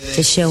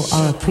to show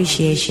our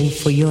appreciation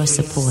for your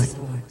support.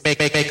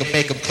 Make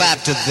 'em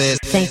clap to this.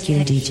 Thank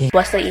you, DJ.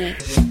 What's the E?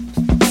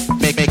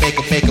 Make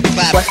 'em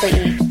clap. What's the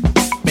E?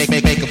 Make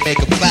 'em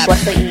clap.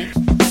 What's the E?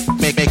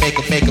 Make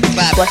 'em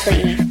clap. What's the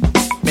E?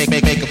 Make 'em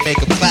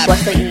clap.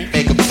 What's the E?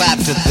 Make 'em clap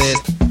to this.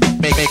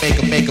 Make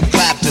 'em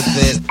clap to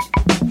this.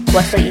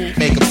 What's the E?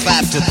 Make 'em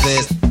clap to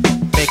this.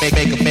 Make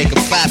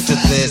 'em clap to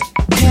this.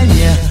 Can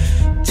ya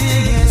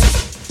dig it?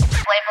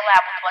 Flava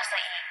Lab with What's the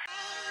E?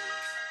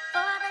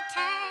 For the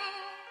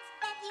times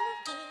that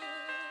you've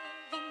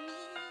given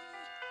me,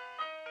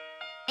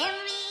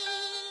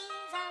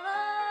 memories are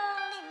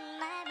all in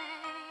my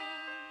mind.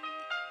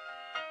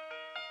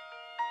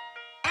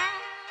 Now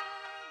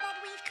that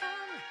we've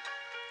come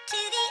to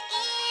the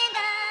end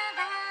of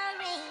our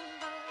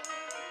rainbow,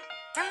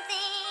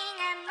 something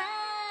I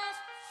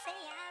must say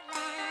out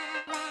loud.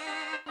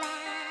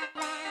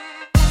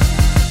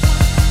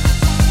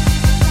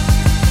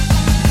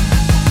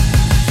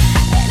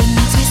 And it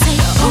makes me say,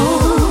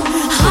 oh,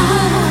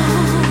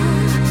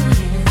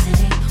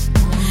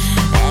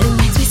 and it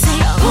makes me say,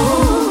 oh,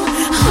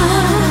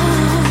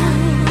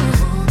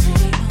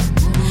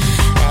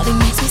 and it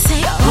makes me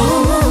say, oh,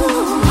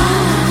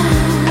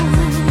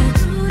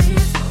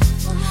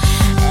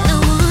 and I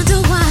wonder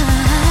why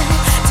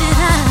did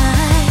I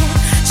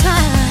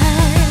try?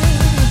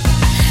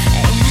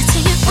 And I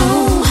tell you,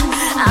 oh,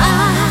 I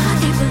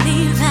can't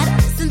believe that I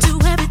listened to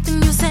everything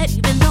you said,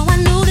 even though I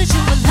knew that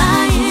you were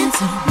lying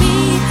to me.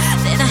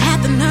 Then I had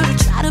the nerve to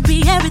try to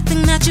be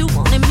everything that you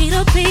wanted me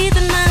to be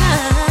the night.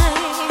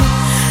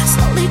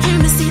 Slowly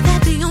came to see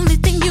that the only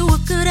thing you were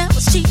good at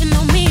was cheating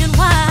on me, and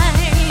why?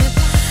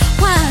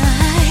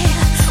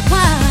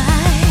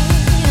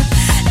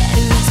 And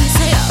it makes me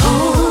say,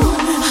 oh,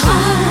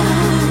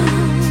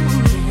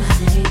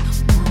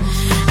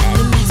 and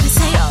it makes me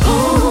say,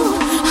 oh,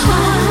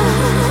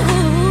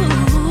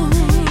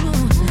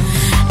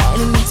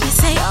 and it makes me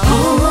say, oh,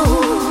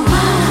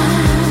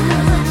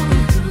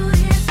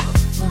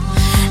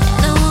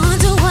 and I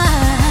wonder why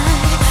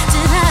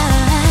did I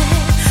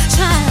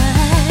try?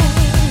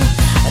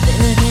 But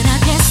then again, I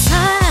guess I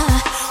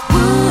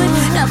would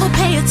never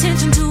pay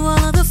attention to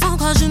all of the phone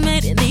calls you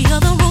made in the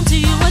other room till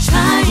you were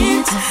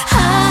trying to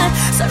hide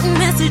certain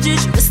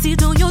messages you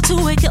received on your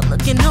two-way. Kept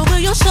looking over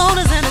your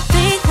shoulders, and I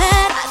think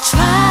that I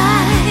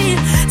tried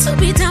to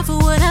be down for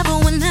whatever,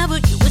 whenever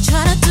you would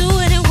try to do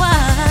it. And why?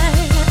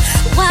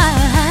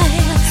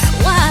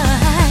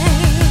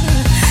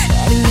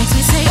 And it makes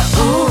me say,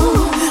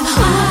 oh,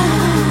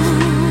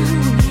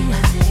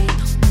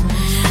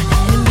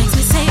 and it makes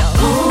me say,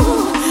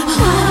 oh,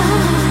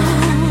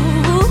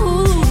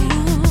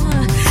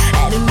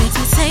 and it makes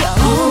me say, oh,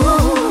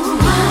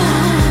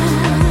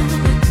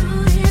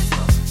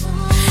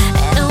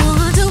 and I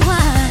wonder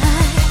why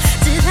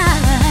did I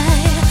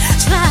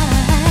try?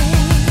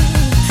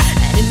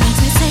 And it makes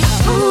me say,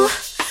 oh,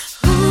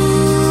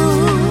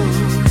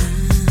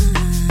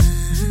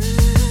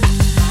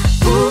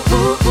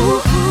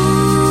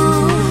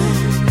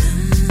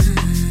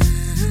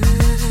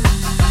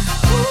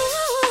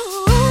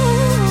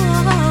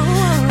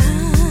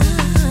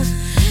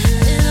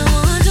 and I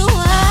wonder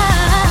why.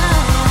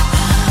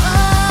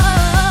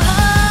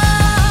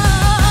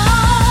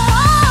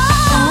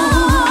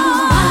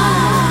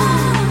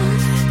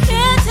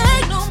 Can't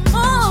take no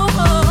more.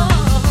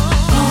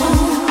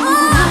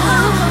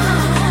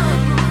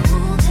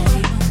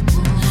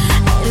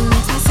 And it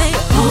makes me say,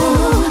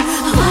 oh,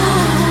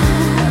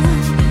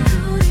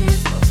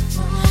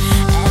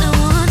 and I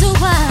wonder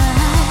why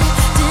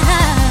did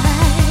I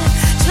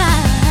try?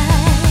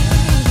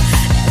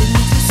 And it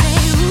makes me say,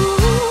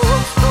 ooh,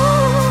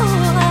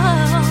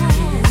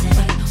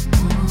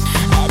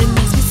 and it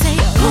makes me say,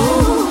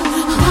 oh,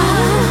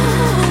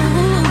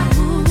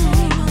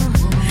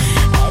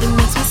 and it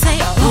makes me say,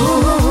 oh,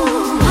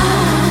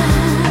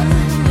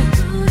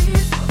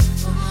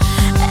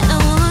 and I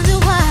wonder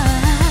why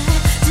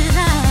did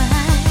I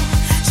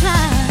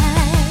try?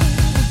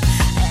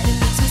 And it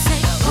makes me say,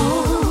 oh.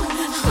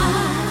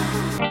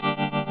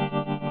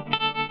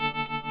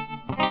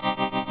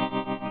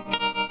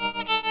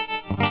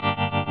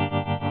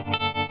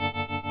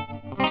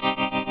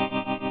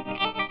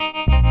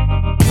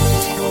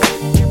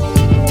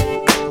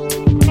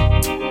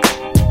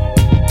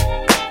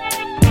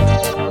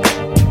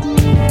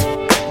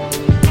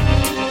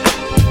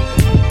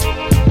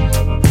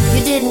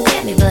 You didn't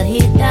get me, but he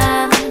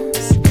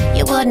does.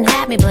 You wouldn't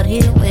have me, but he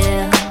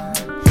will.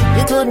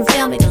 You couldn't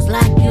feel me, cause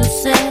like you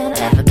said,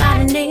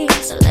 everybody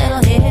needs a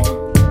little hit.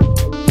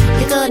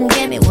 You couldn't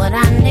give me what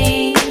I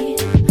need.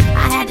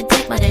 I had to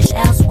take my dish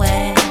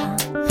elsewhere.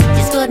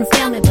 Just couldn't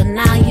feel me, but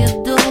now you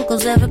do.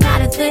 Cause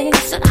everybody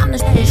thinks that I'm the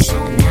dish.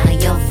 And now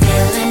you're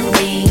feeling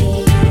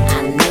me.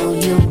 I knew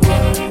you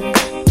would.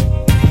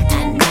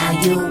 And now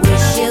you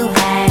wish you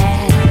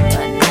had.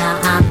 But now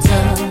I'm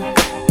tough.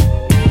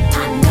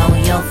 I know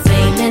you're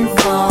feeling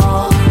for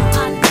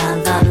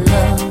another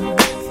look.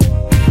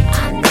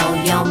 I know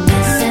you're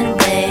missing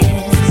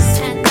this,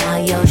 and now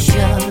you're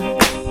sure.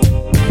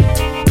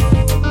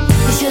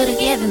 You should've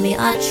given me a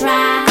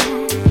try.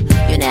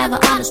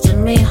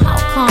 understood me, how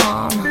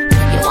come?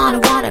 You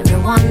wanted what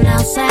everyone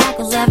else had,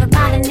 cause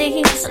everybody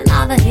needs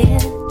another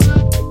hit.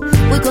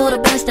 We could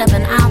have been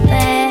stepping out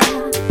there.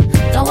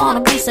 Don't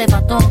wanna be safe,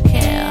 I don't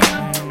care.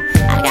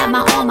 I got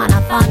my own mind,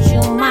 I thought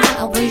you might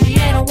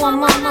appreciate a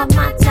woman of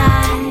my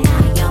time. Now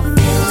you're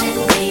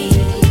feeling me,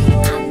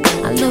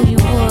 I knew you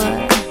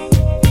would.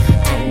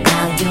 And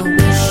now you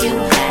wish you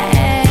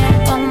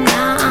had, but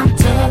now I'm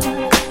tough.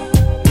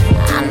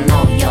 I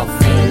know you're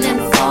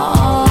feeling for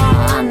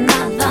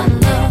another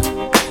look.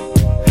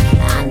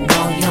 I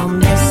know you're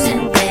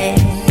missing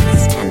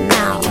this, and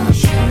now you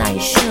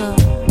should.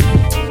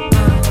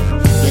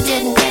 You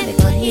didn't get me,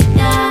 but he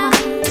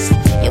does.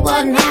 You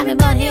wouldn't have me,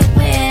 but he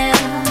will.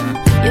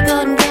 You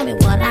couldn't give me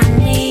what I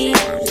need.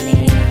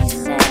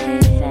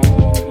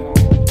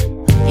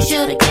 You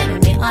should've given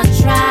me a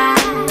try.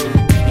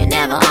 You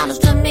never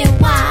understood me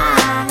why.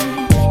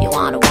 You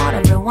wanted what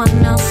everyone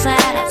else said.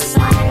 That's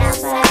why I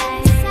say.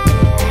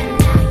 And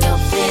now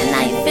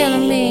you're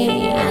feeling me.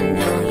 I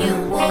knew you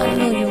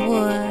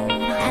would.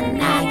 And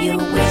now you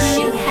wish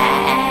you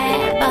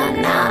had, but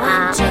now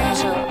I'm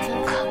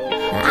took.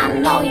 I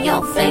know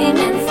you're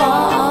feeling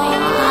for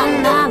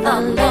another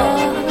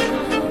love.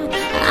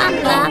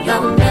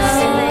 Another love.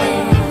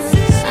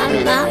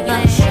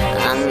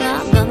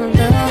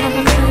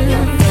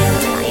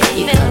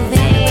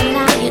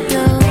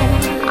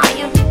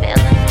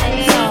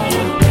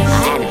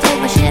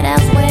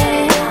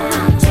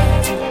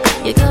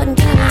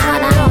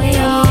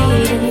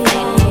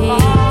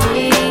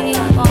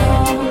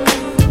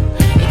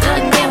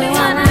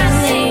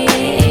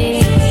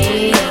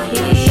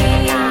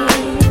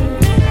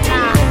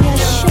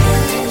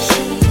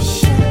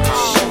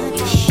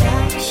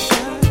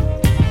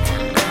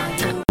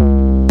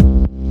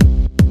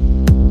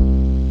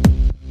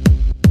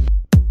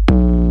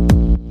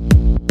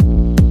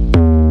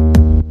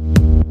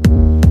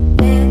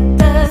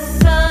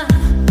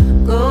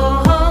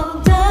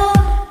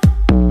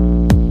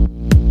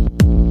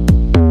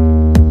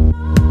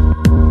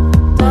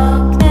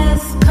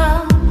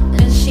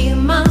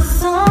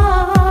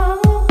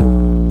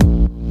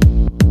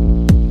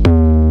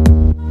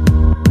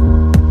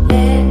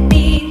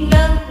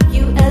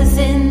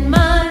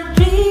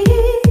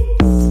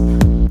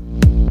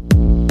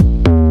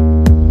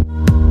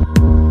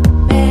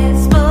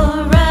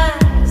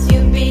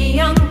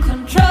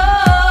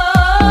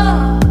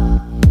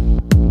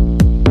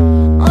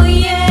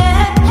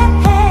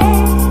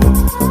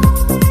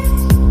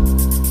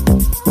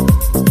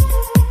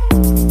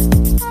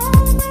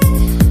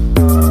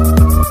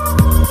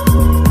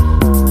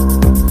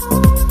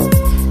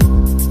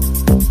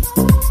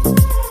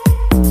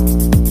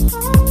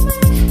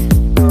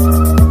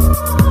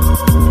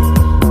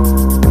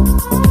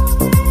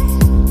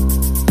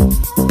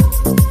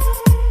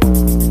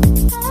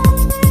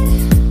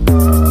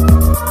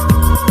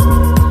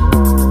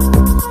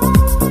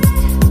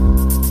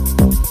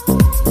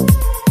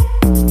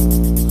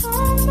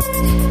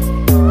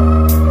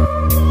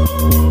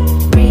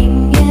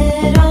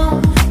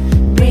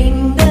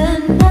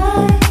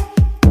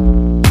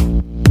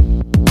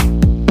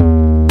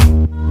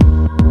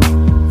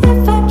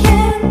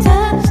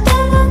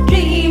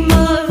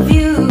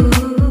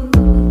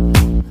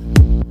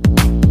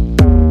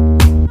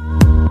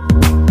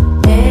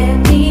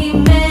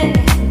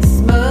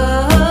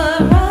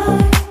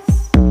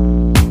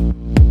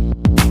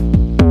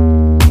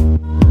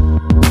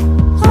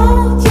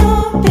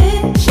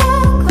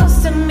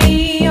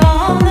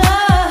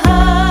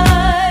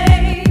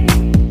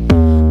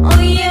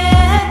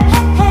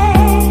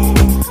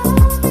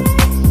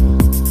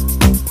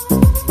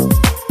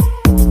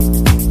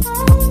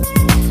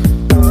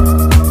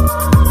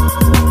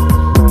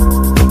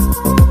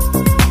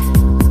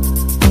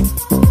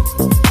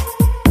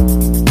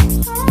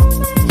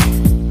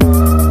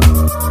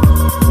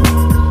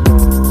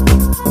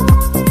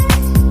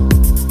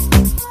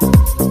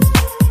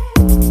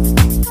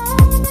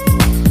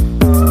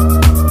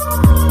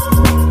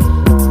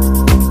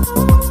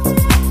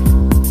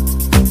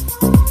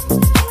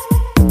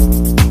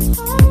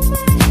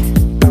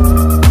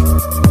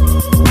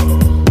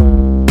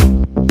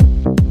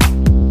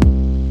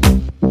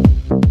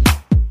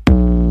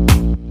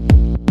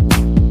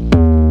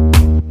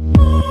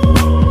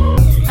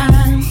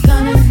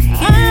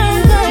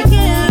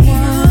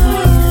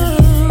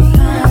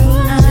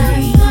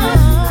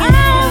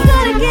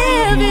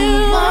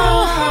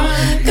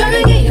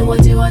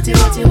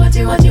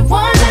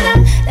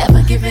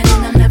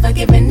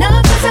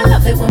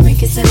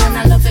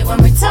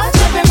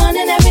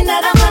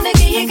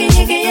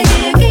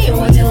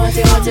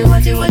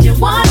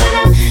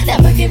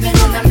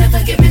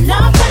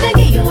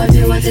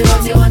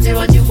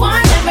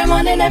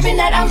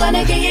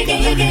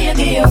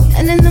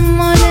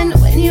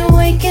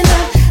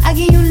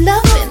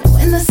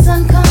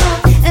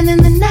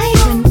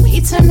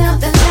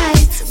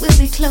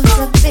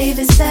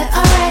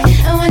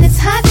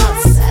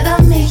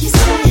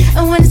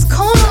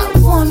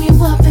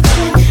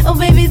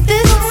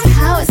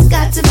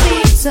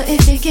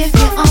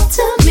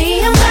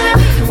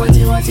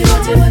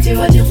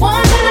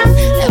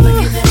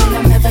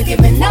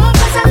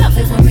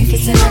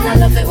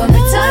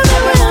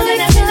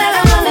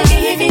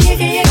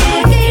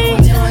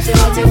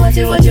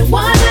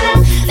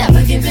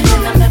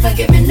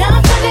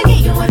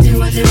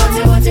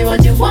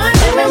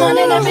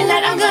 every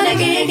night I'm gonna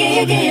give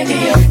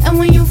you. And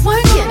when you're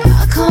working,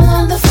 I'll call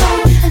on the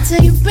phone and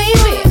tell you,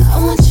 baby, I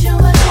want you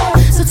at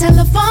home. So tell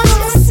the boss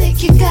you're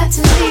sick, you got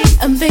to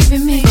leave. And baby,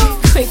 make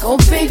it quick, oh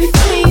baby,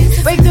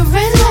 please. Break the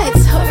red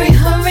lights, hurry,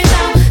 hurry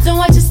now. Don't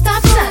watch your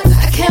stop sign,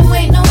 I can't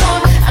wait no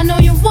more. I know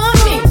you want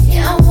me,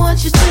 yeah, I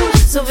want you too.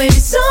 So baby,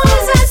 soon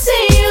as I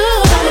see you,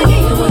 I'll give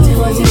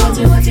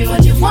you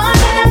what you want.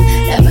 And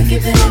I'm never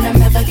giving in, I'm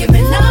never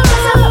giving up.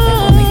 'Cause I love it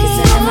when we kiss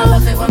and I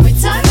love it when we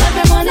touch.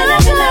 Every morning,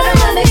 every night, I'm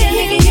gonna give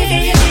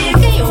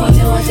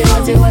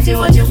you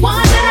what you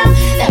want. And I'm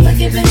never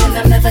giving in,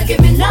 I'm never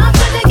giving up.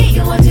 Gonna give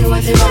you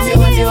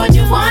what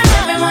you want.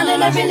 Every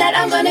morning, every night,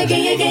 I'm gonna give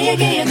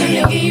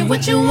you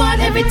what you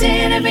want every day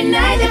and every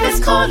night. If it's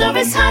cold or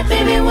it's hot,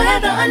 baby,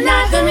 whether or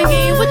not, gonna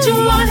give you what you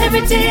want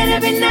every day and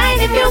every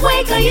night. If you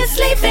wake or you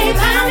sleep, babe,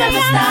 I'll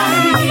never stop.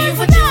 Gonna give you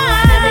what you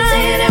want every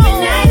day and every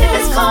night. If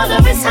it's cold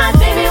or it's hot,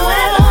 baby,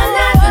 whether or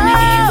not, gonna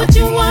give you what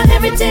you want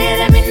every day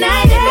and every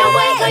night. If you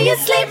wake or you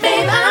sleep,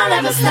 babe, I'll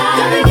never stop.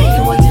 Gonna give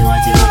you what you want.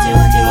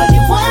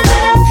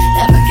 And I'm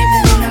never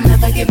giving in, I'm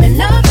never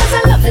giving up. 'Cause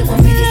I love it when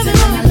we kiss and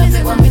I love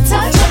it when we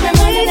touch. Every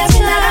morning, every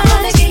night, I'm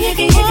gonna give you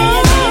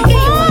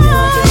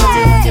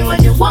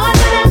what you want.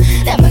 And I'm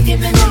never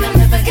giving in, I'm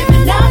never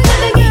giving up.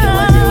 Gonna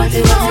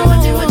give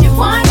you what you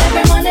want.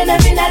 Every morning,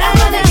 every night, I'm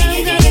gonna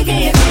give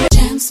you.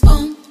 Jam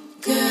spoon,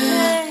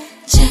 girl.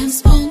 Jam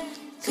spoon,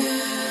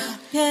 girl.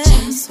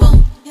 Jam spoon,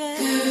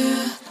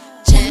 girl.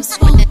 Jam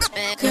spoon,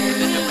 girl.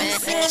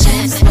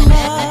 Jam spoon,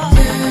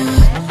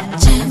 girl.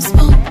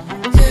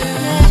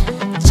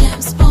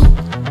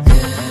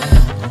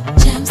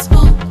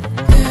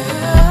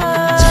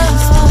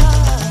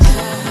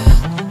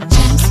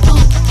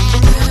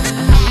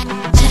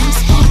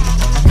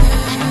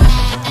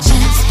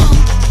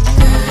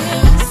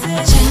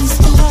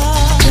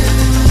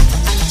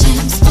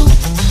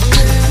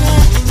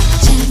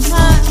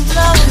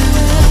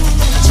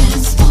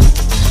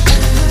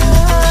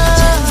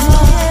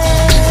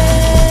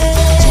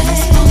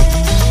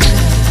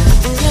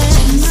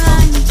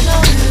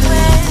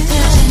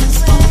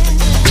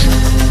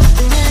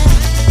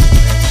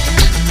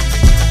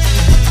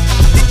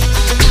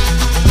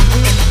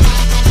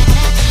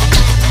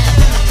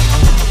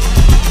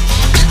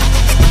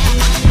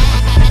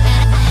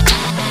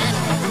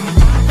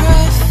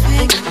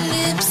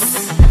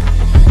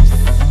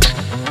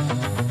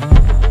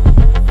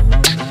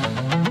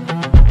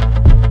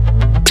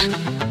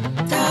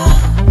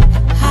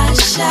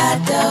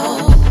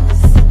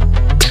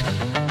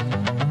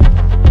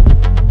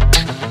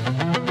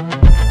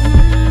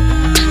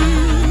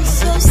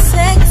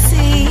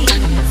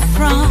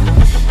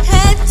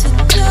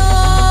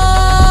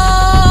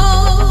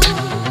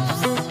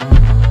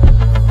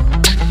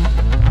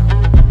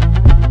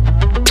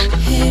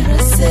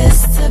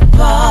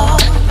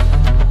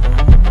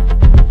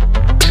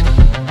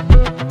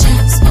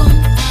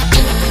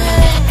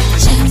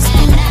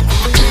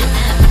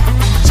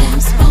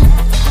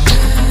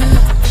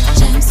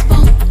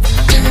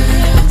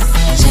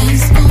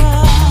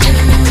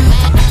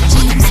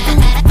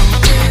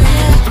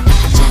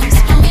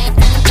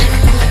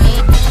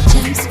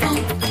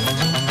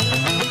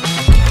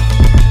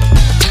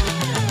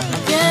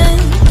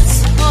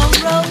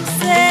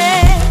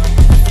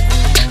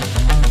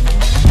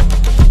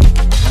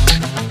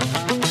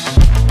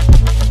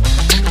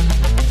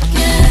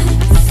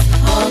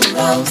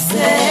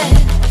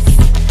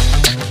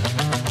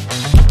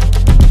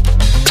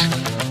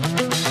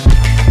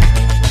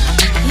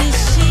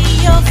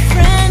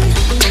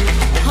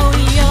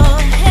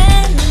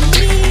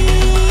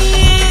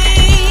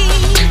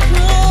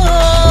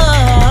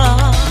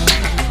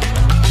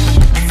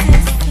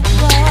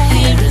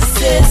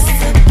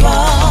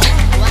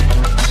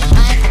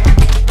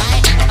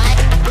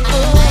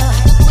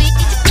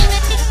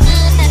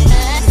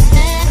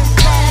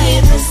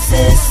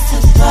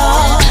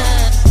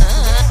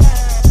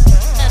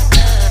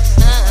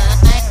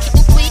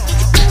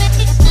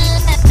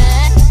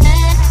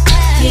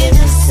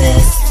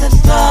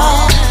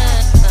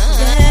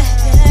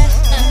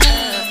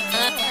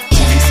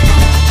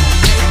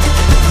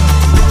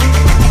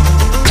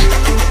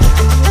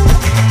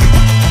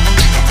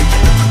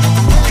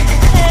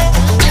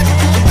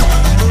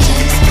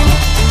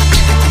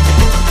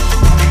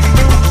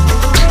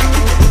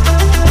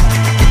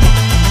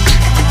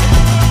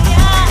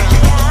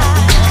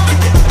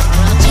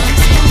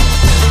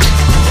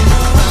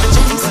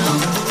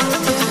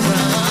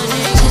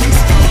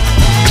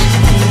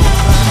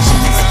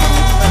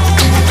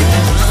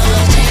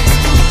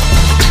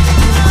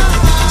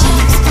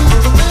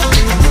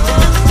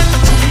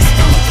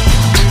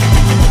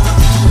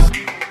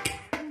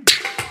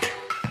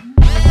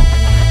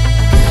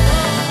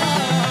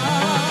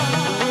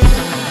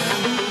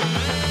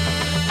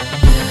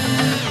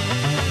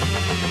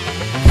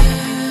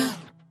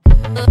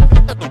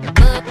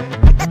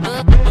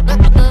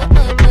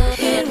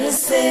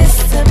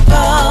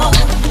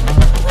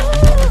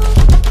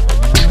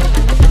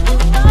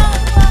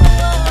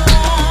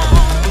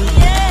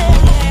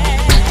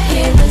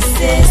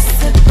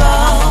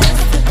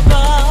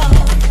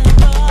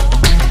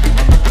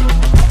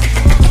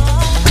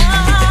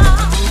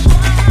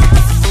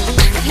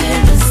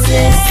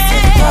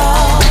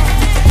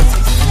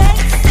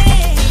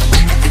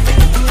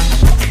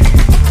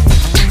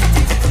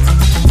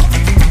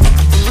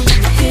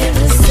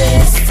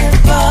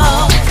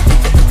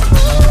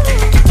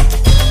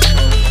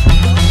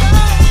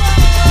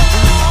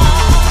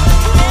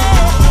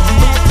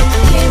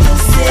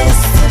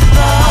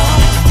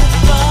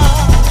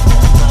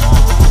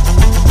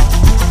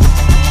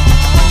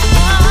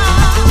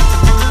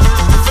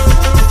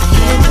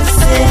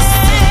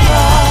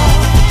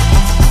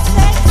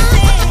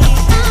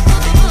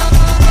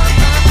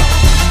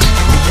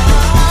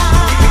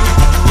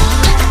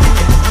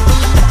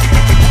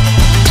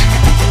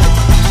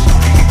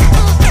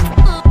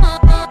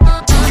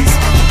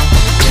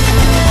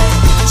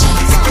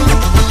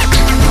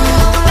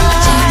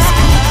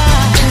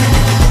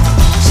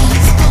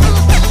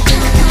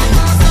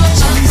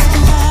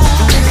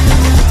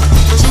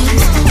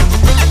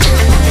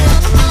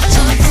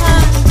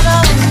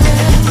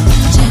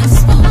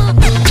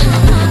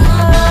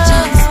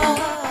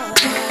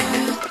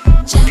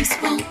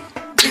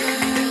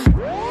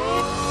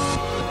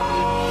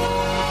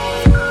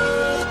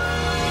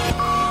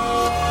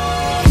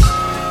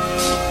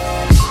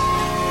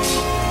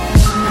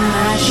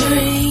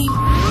 dream.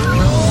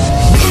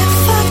 If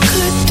I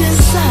could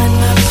design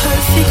my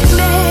perfect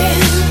man,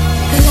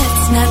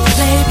 let's not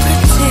play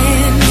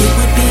pretend. It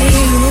would be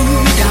you,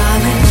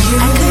 darling, you.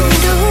 I couldn't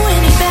do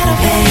any better,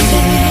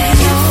 baby.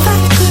 If I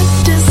could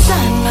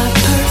design my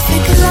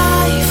perfect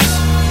life,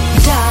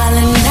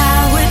 darling, I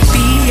would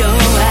be your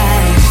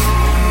wife.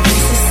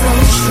 This is so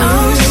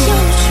true, so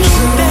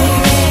true,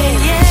 baby,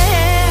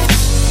 yeah.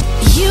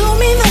 You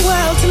mean the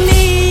world to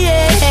me,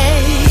 yeah.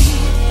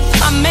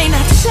 I may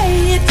not say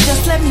it,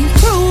 just let me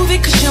prove it,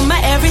 'cause you're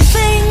my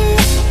everything.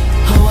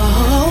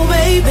 Oh,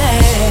 baby.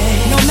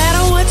 No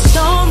matter what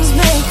storms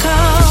may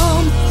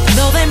come,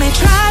 though they may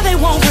try, they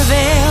won't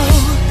prevail.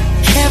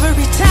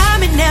 Every time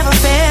it never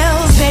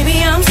fails, baby,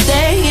 I'm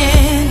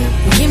staying.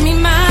 Give me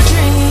my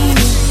dream,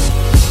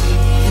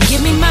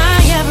 give me my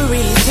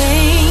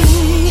everything,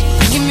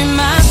 give me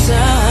my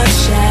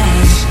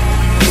sunshine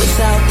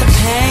without the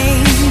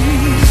pain.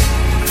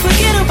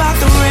 Forget about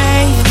the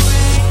rain,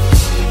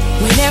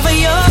 whenever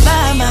you're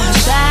by my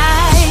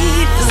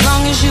side. As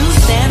long as you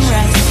stand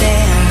right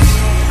there,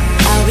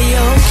 I'll be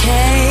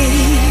okay.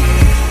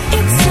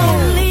 It's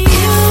only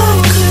you. If I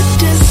could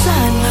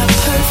design my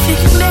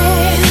perfect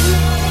man,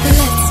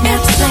 let's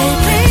not play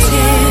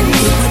pretend.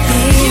 It would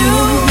be you,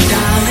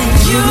 darling,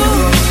 you.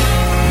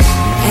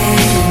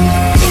 And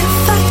if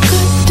I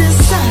could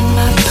design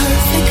my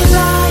perfect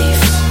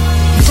life,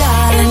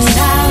 darling,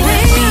 I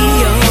would be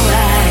your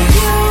wife.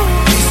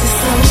 This is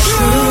so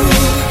true,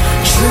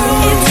 true.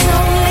 It's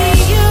only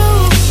you.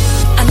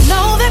 I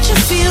know that you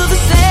feel the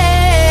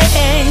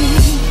same.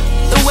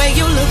 The way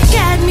you look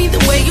at me,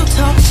 the way you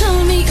talk to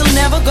me, you'll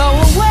never go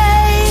away.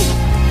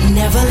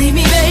 Never leave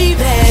me,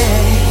 baby.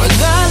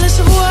 Regardless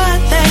of what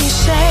they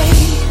say,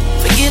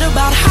 forget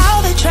about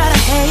how they try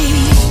to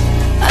hate.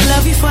 I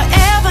love you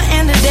forever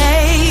and a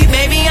day,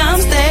 baby, I'm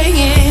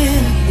staying.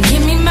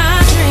 Give me my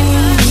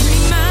dream,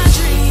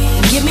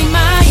 give me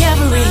my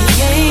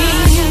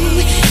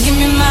everything, give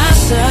me my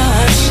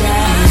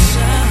sunshine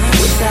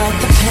without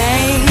the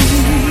pain.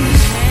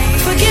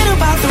 Forget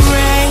about the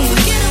rain,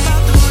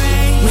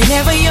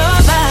 whenever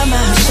you're by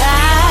my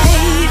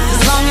side.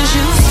 As long as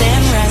you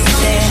stand right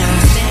there,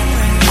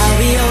 I'll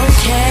be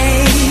okay.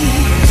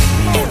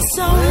 It's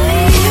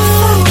only you.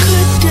 If I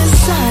could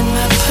design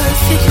my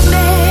perfect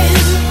man,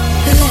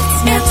 let's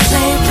not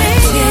play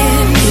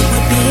pretend. It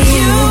would be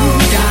you,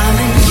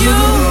 darling,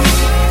 you.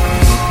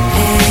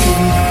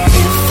 And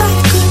if I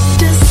could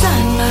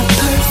design my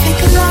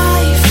perfect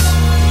life,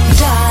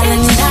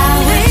 darling, I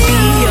would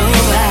be your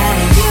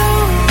wife.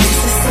 This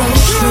is so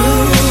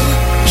true,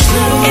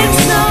 true.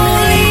 It's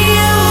only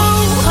you.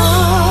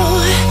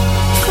 Oh,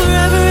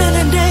 forever and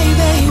a day,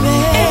 baby.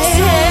 It's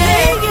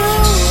only you.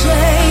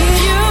 Say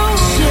you,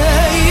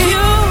 say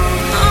you.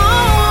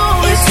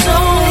 Oh, it's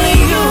only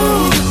you.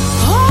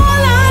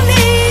 All I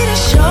need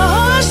is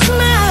your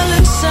smile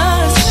and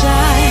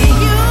sunshine.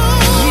 You,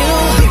 you,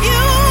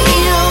 you,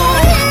 you,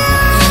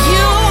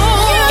 you.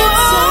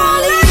 It's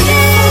only you.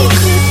 If I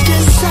could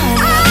design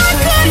my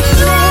perfect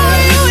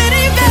life,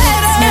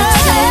 let's not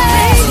say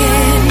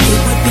pretend.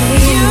 It would be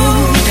you,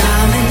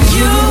 darling,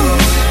 you.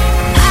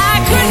 I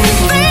couldn't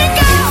think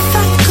of if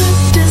I could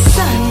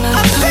design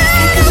my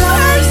perfect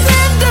life,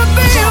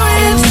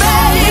 darling, I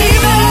would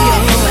be your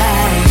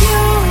wife.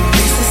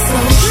 This is so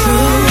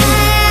true,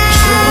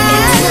 true.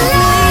 It's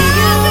only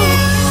you.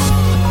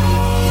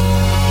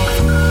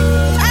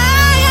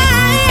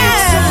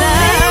 It's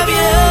love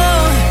you,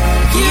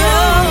 you,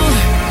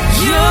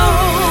 you.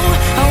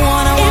 I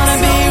wanna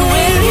be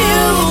with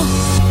you.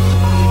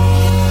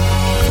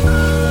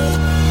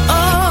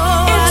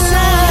 Oh, I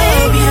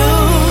love you,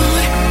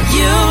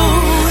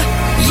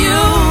 you,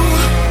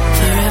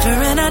 forever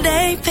and a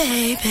day,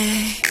 baby.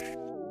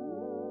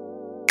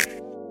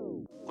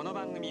 この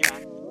番組は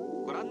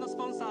ご覧のス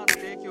ポンサーの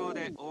提供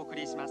でお送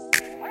りします。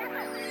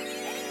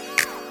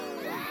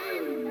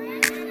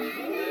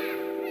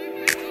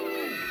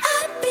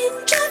I've been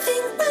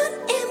driving round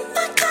in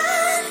my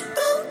car,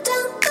 roll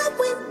down the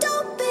window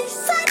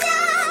beside ya,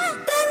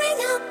 blaring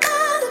out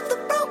loud of the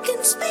broken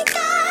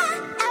speaker.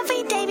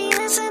 Every day be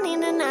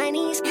listening to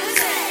 90s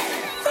music.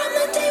 From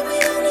the day we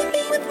only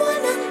be with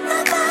one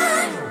another,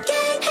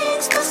 gang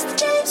hangs, bust the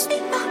James,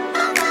 speak my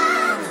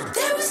mother.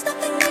 There was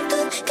nothing that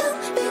could come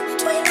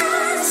between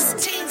us.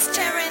 Teens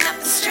tearing up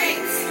the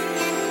streets.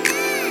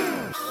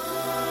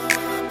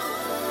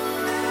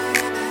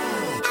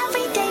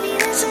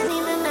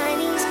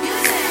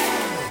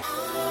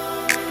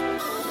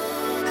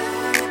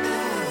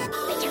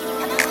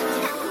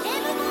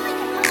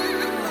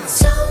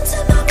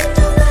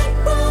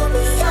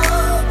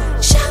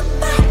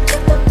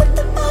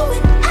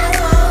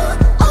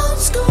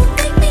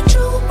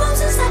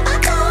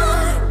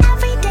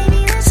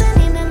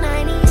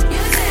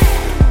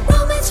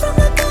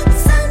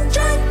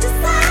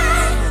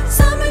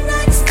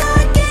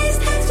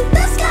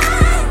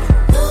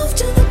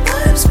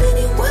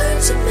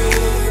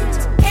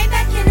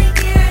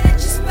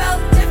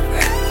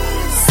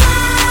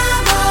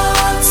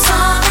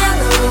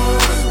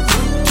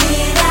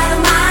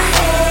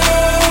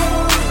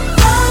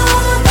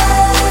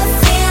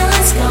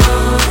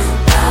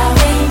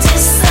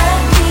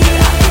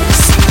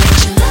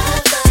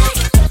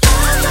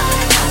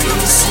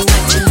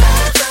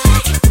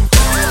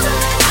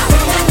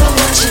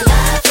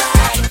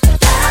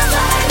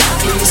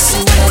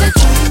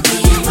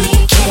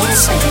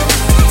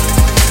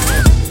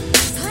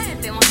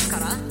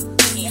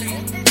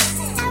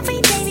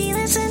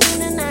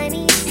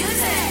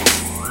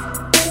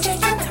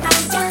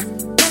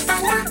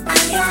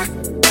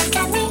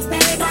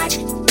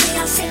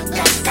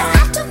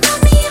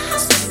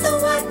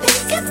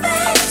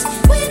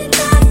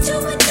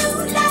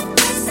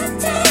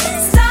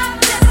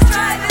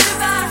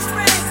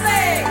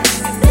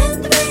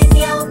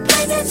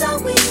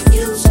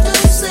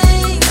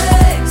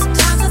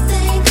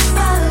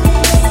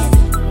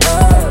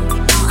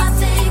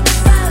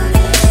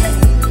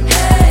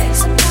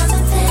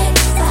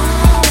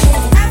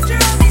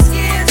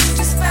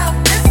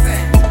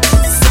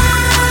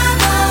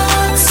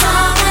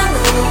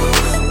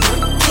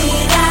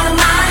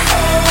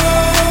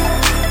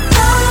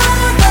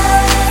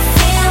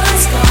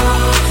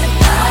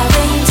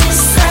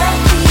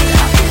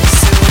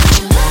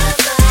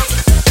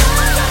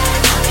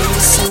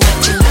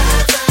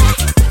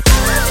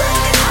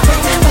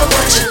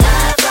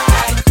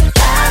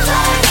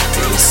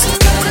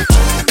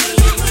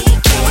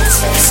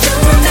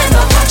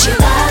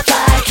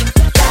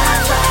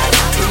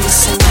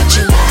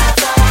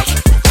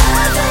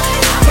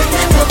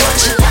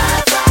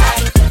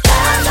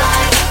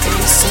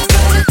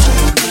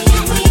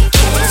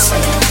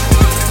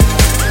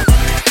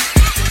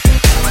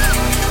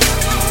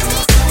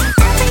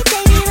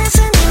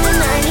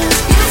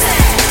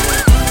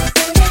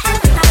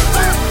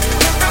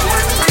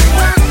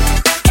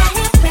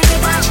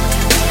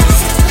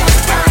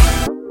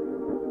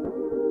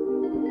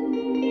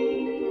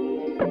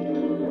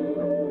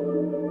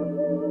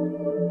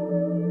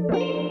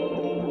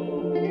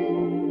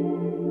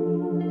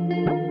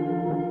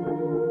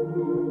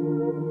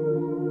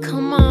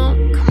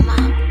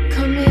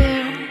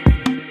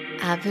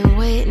 I've been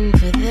waiting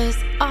for this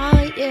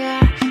all year,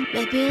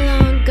 maybe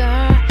longer.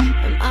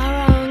 Am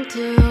I wrong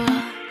to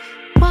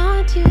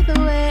want you the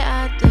way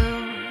I do?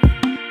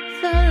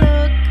 The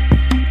look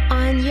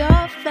on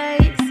your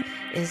face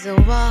is a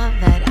wall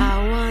that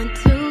I want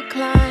to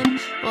climb.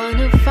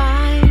 Wanna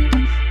find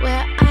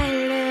where I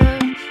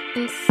live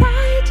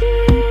inside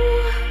you.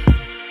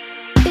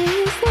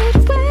 Is it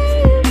where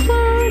you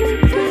wanna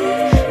be?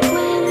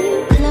 When you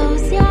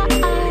close your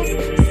eyes,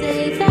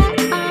 say that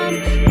I'm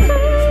who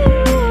you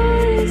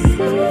wanna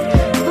see.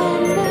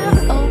 When they're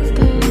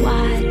open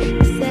wide,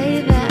 say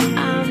that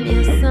I'm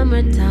your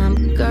summertime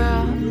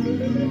girl.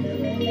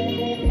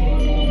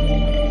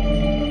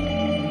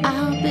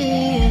 I'll be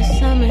your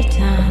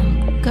summertime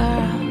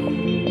girl.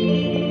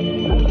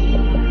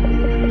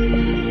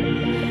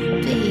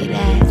 Be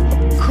that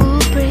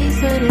cool breeze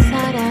when it's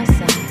hot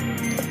outside.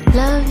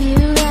 Love you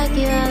like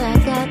you're all I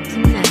got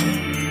tonight.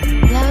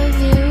 Love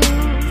you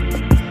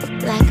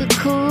like a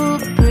cool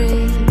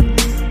breeze.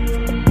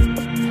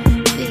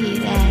 Be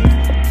that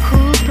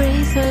cool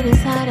breeze when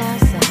it's hot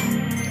outside.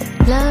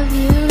 Love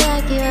you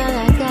like you're all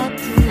I got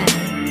tonight.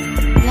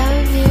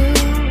 Love you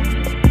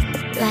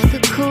like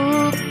a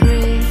cool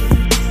breeze.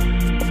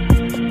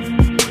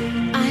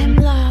 I'm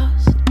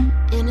lost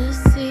in a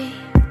sea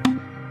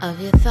of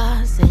your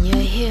thoughts and you're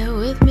here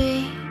with me.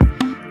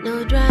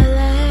 No dry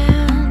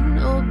land,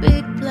 no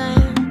big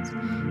plans,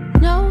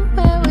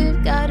 nowhere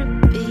we've gotta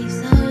be.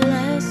 So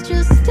let's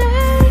just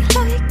stay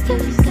like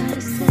this.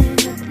 Gotta say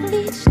nothing.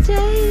 Each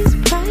day is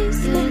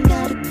priceless.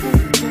 Gotta pay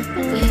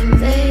nothing. We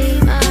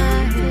made my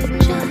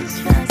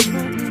just fast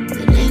nothing.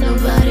 But ain't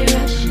nobody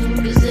rushing,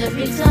 'cause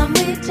every time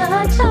we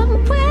touch, I'm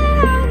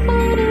where I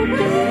wanna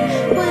be.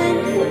 When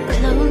you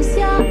close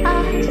your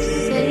eyes,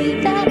 say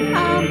that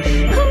I'm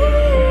who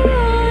you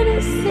wanna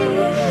see.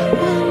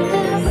 When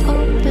they're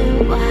open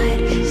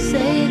wide,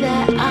 say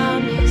that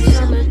I'm your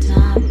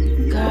summertime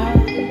girl.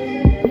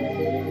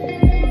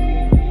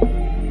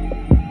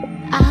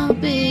 I'll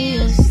be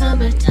your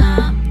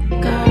summertime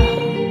girl.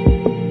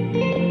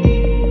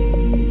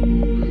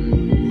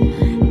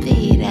 Be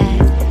that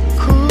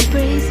cool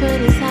breeze when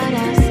it's hot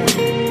outside.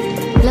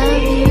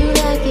 Love you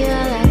like you're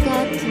all I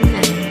got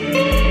tonight.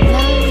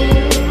 Love you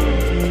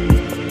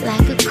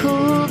like a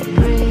cool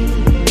breeze.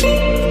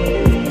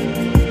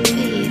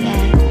 Be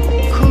that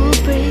cool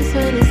breeze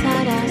when it's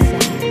hot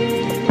outside.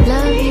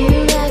 Love you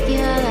like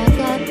you're all I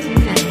got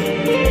tonight.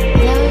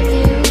 Love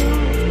you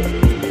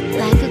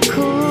like a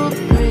cool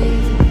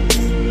breeze.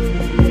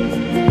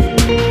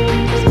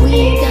 'Cause we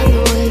ain't got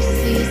no AC,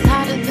 it's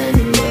hotter than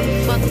a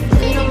motherfucker.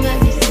 Please don't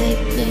make me say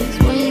things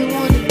when you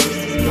want it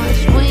just as much.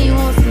 When you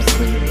want some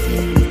sweet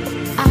tea,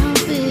 I'll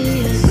be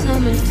your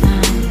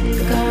summertime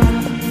girl.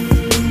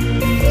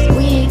 'Cause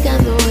we ain't got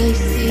no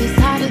AC, it's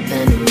hotter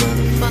than a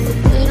motherfucker.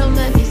 Please don't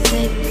make me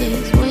say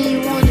things when you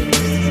want it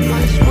just as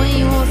much. When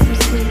you want some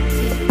sweet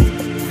tea,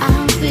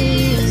 I'll be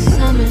your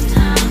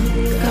summertime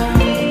girl.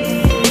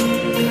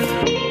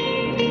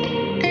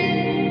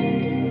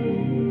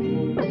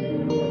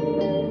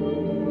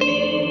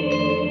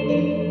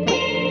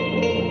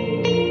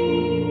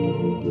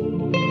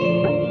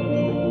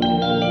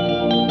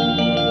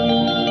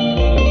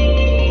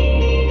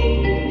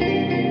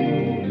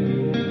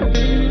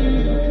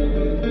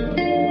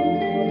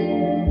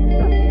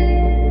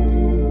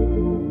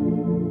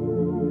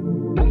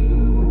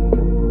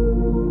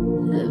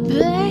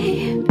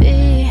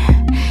 Baby,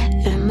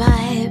 it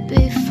might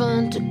be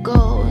fun to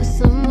go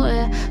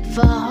somewhere,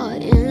 fall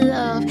in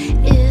love.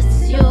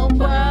 It's your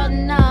world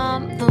and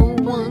I'm the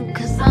one,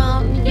 'cause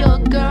I'm your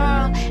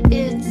girl.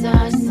 It's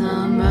our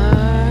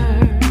summer.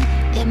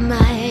 It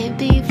might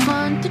be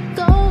fun to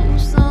go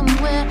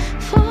somewhere,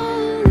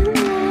 fall in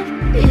love.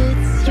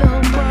 It's your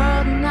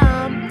world and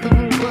I'm the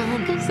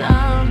one, 'cause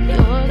I'm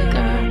your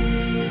girl.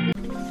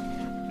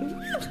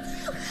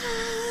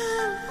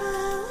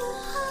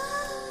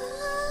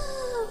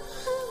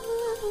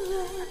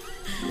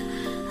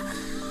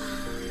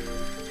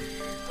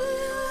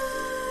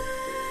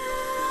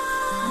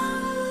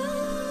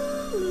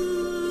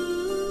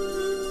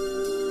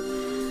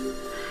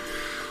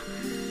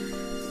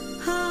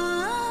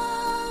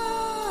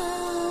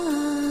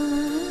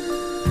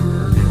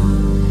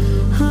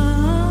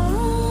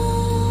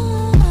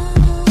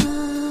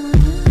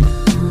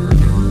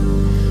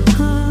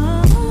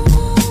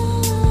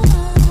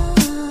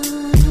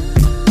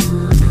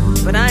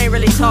 But I ain't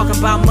really talking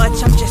about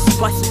much, I'm just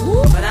bustin'.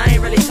 But I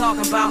ain't really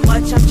talking about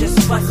much, I'm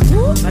just bustin'.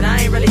 But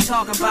I ain't really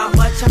talking about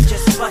much, I'm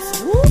just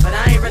bustin'. But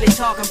I ain't really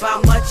talking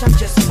about much, I'm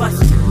just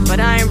bustin'. But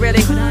I ain't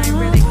really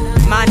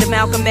mind a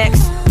Malcolm X,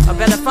 a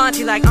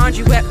Belafonte like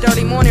Andre wept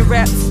early morning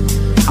reps.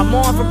 I'm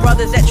mourn for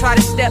brothers that try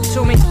to step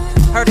to me.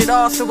 Heard it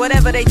all, so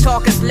whatever they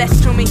talk is less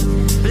to me.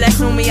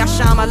 Bless on me, I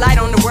shine my light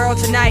on the world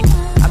tonight.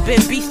 I've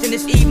been beastin'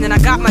 this evening, I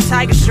got my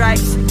tiger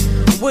stripes.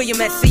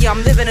 William at sea,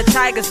 I'm living a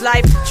tiger's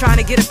life, trying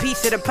to get a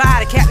piece of the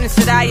pie. The captain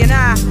said I and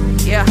I,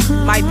 yeah,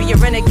 might be a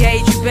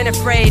renegade, you've been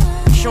afraid.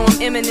 Show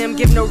him Eminem,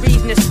 give no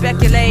reason to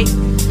speculate.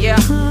 Yeah,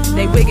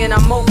 they wiggin',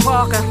 I'm Mo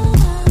Parker.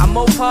 I'm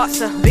Mo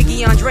Parser,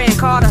 Biggie, Andre, and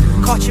Carter.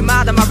 Caught you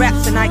mild in my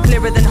raps tonight,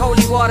 clearer than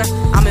holy water.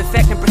 I'm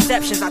infecting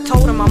perceptions. I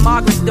told him I'm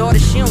Margaret's daughter.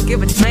 She don't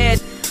give a damn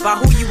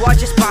about who you are,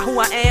 just by who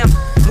I am.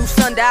 New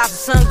sundials,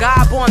 the sun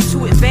god, boy, I'm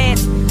too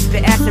advanced.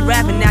 Been after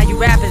rapping, now you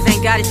rappers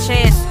ain't got a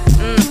chance.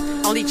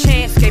 Only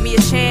chance, gave me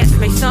a chance.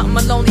 Made something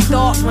my lonely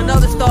thoughts when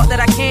others thought that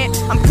I can't.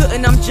 I'm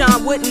cutting, I'm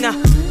John Wooden,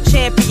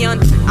 champion.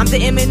 I'm the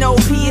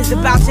MNOP, is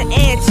about to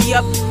ante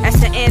up. That's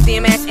the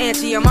anthem, that's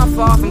Antietam. I'm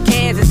far from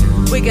Kansas.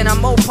 Wigan,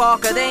 I'm Mo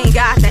Parker, they ain't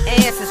got the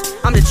answers.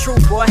 I'm the true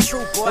boy,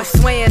 but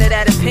swaying to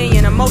that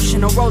opinion.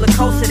 Emotional roller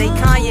coaster, they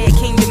Kanye,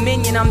 King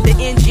Dominion. I'm the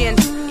engine,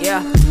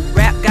 yeah.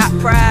 Rap got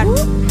pride,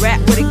 rap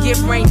with a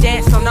gift, rain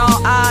dance on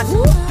all odds.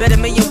 Bet a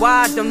million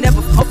wives, don't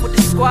never fuck with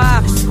the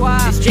squad.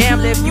 This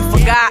jam live, you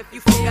forgot.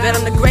 Bet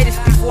I'm the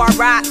greatest before I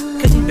rock.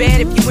 Couldn't bet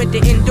if you went to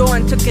indoor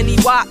and took any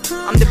walk.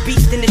 I'm the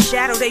beast in the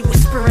shadow, they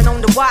whispering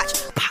on the watch.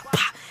 Pop,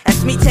 pop.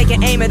 That's me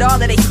taking aim at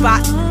all of they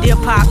spots. Dear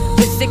pop,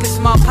 been sick of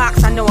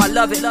smallpox, I know I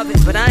love it.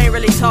 But I ain't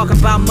really talking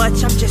about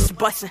much, I'm just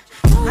bustin'.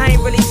 I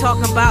ain't really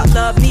talking about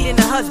love, needing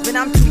a husband.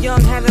 I'm too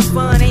young, having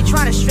fun, ain't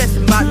trying to stress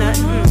about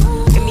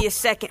nothing. Give me a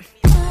second.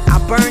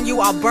 I'll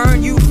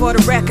burn you for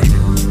the record.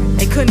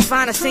 They couldn't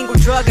find a single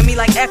drug in me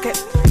like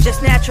Eckert.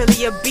 Just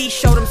naturally a beast,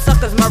 showed them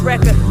suckers my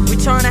record.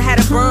 Return, I had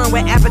a burn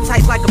with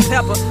appetites like a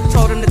pepper.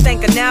 Told them to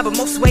think of now, but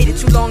most waited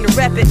too long to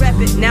rep it.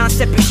 Now I'm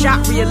stepping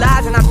shot,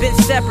 realizing I've been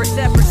separate.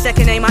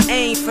 Second aim, I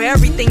aim for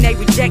everything they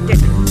rejected.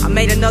 I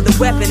made another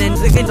weapon and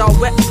against all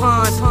wet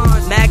ponds.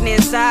 Magnet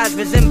in size,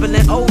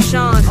 resembling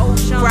oceans.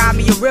 Cried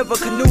me a river,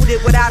 canoed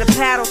it without a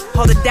paddle.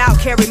 All the doubt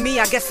carried me,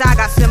 I guess I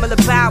got similar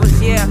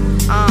powers, yeah.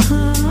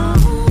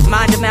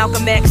 Mind of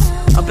Malcolm X,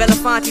 a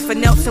Belafonte for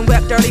Nelson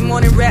wept early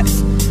morning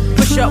reps.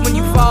 Push up when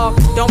you fall,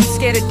 don't be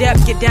scared of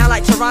depth. Get down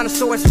like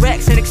Tyrannosaurus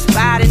Rex and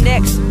expire the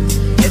next.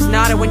 It's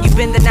not when you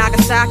been to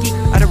Nagasaki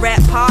or the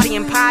rap party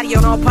and potty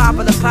on all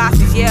popular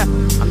posses, yeah.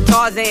 I'm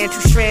Tarzan,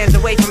 2 strands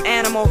away from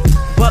animal.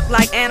 Buck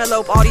like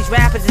antelope, all these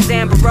rappers is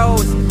Amber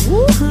Rose.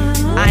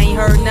 I ain't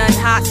heard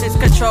nothing hot since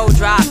Control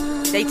dropped.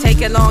 They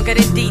take it longer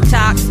than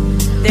Detox.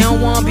 They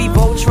don't wanna be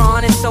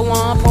Voltron and so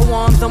on.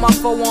 Poems on my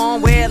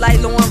forearm, wear it like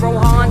Lauren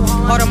Rohan.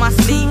 Heart on my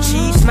sleeve,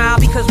 cheese, smile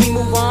because we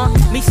move on.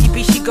 Missy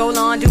Bishi,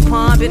 Golan,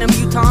 DuPont, been a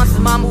mutant since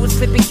mama was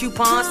flipping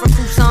coupons for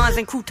croissants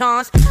and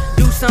croutons.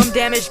 Do some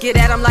damage, get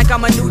at them like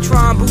I'm a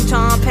neutron.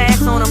 Bhutan,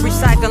 pass on them,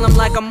 recycle them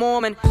like a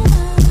Mormon.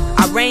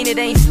 I rain, it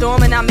ain't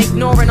storming, I'm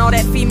ignoring all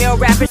that female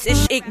rappers,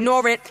 it's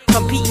ignorant.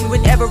 Competing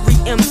with every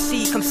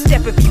MC, come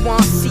step if you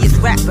want to see us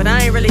rap. But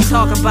I ain't really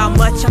talking about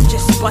much, I'm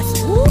just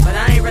bustin'. But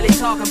I ain't really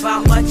talking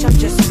about much, I'm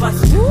just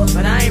bustin'.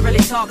 But I ain't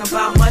really talking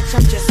about much,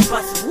 I'm just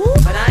bustin'.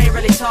 But I ain't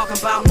really talking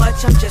about much,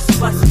 I'm just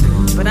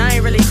bustin'. But I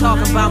ain't really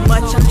talking about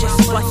much, I'm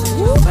just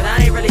bustin'. But I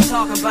ain't really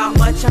talking about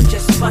much, I'm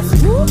just bustin'.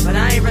 But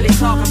I ain't really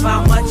talking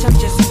about much, I'm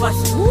just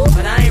bustin'.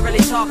 But I ain't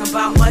really talking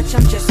about much,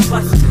 I'm just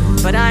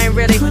bustin'. But I ain't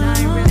really.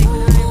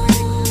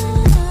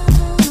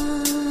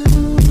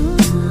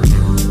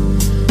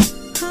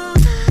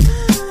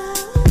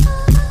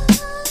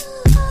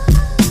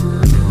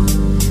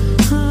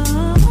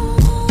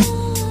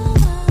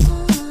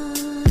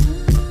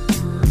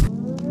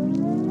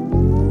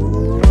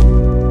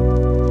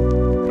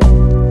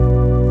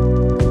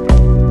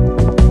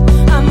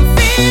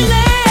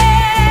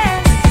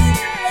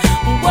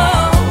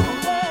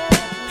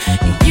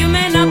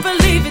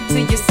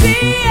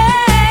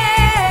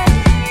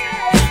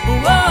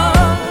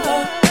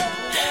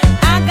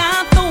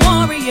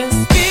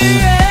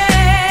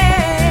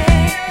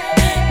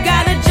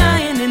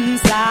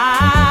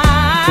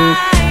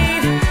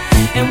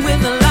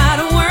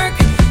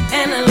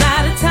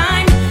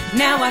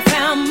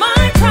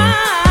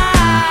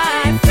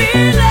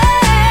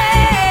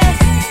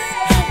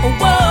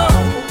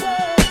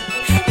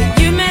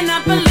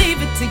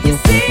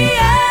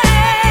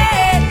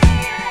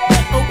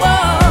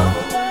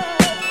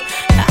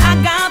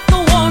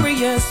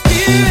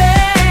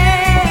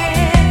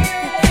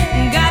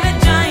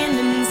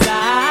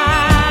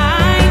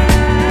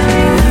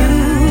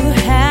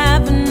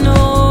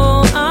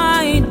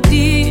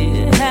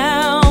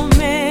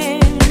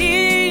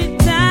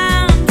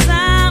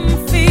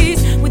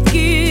 With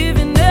you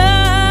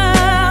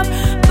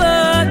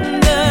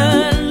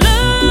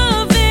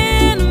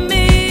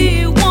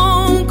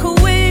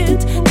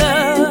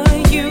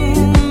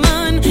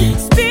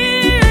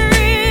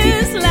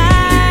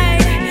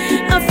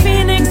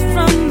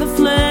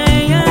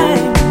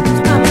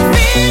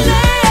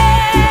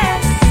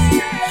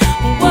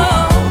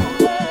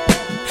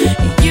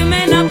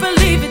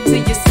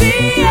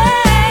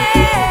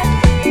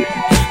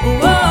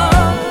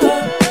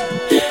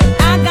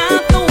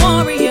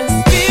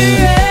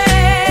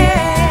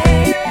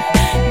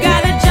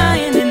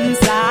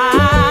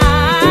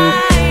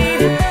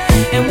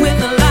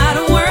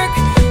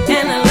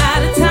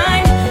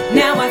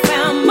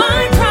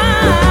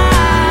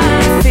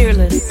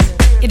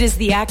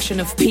expression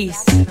of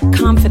peace,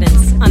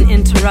 confidence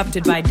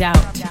uninterrupted by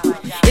doubt.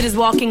 It is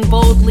walking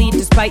boldly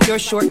despite your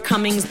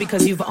shortcomings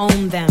because you've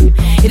owned them.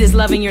 It is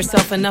loving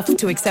yourself enough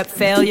to accept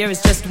failure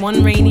as just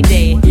one rainy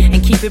day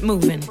and keep it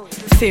moving,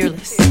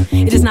 fearless.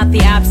 It is not the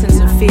absence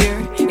of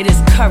fear, it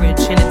is courage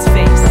in its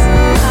face.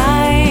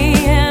 I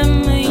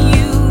am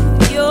you,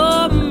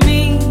 you're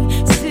me,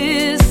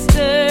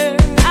 sister.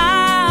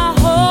 I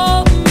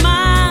hope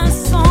my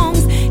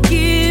songs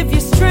give you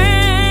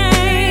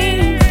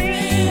strength.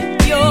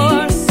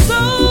 Your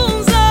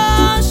soul's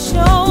a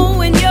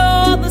show and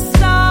you're the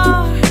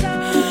star.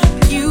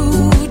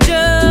 You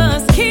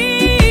just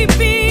keep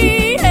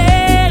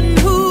being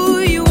who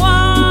you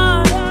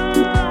are.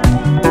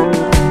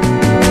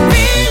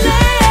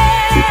 Fearless,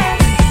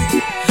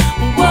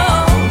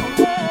 whoa.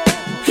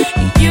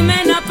 You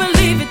may not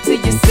believe it till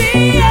you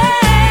see it.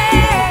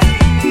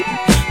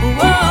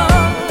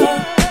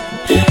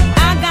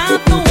 I got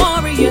the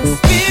warrior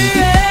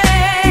spirit,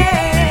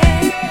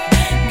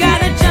 got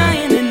a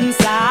giant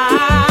inside,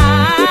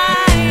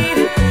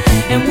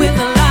 and with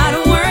a lot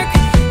of work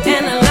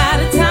and a lot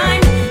of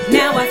time,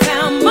 now I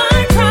found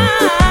my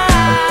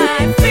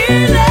pride.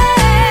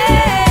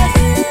 Fearless,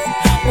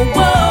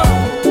 whoa.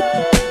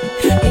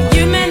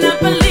 You may not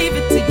believe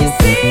it till you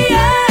see it.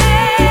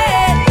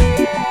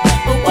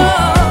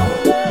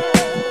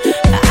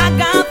 I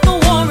got the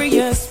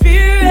warrior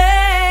spirit,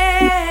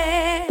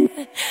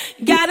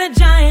 got a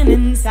giant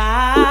inside,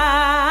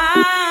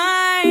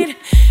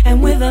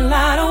 and with a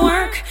lot of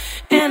work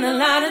and a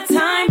lot of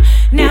time,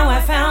 now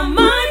I found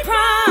my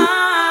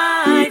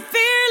pride.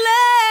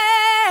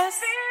 Fearless.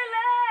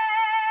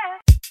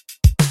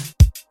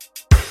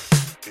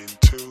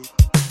 Into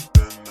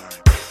the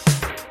night.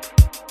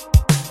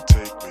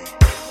 Take me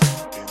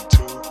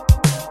into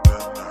the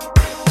night.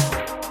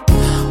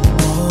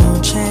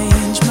 Won't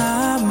change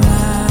my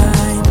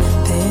mind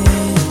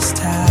this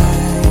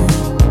time.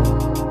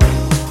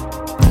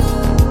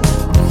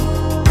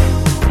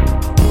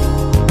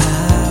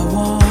 I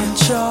want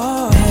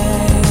your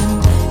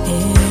hand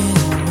in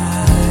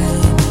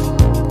mine.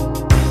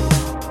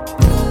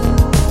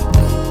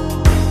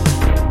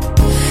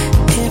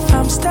 If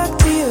I'm stuck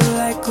to you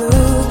like glue,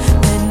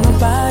 then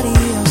nobody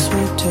else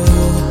will do.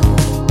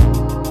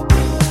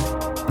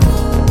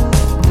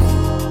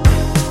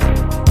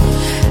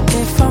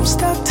 If I'm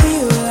stuck to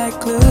you like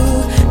glue,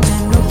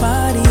 then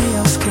nobody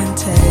else can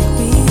take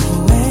me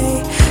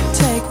away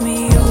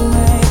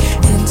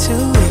into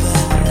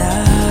the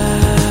night,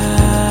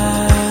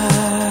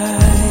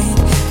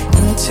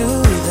 into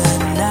the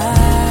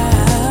night,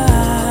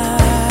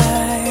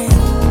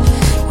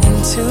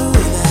 into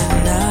the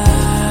night,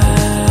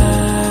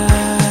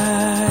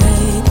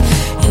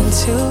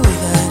 into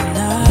the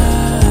night,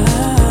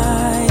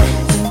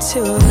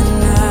 into the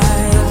night.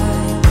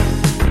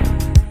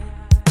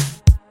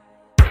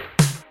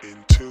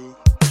 Into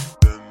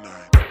the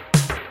night.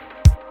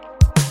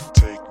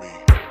 Take me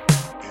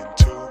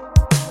into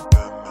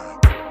the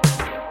night.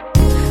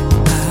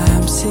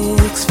 I'm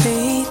 6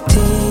 feet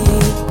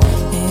deep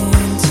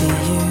into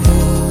you.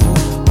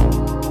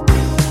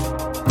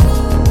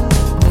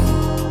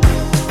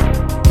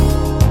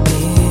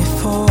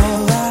 Before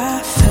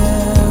I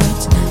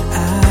felt,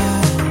 I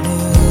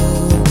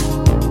knew.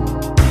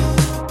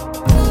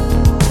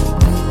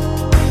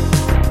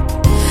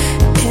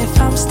 If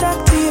I'm stuck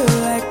to you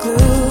like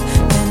glue,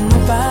 then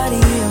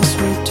nobody else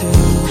will do.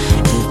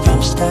 If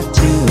I'm stuck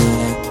to you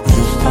like,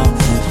 if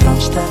I'm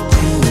stuck to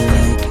you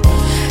like,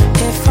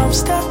 if I'm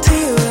stuck to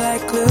you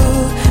like glue,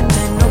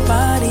 then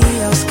nobody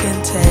else can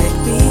take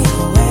me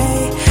away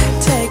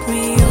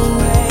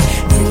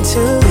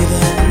into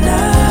the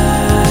night,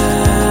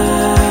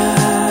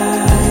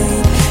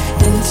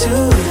 into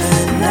the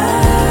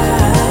night,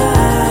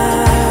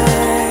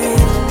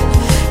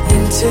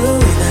 into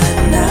the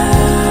night,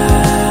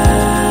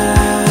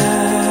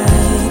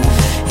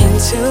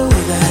 into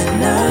the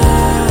night,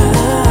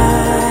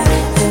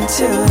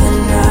 into the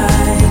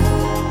night.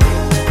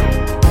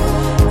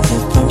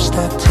 If I'm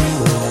stuck to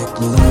you like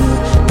glue,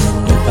 then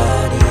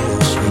nobody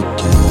else will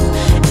do.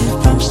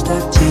 If I'm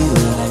stuck to you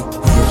like,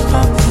 if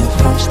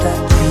I'm stuck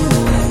to you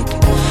like,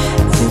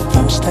 if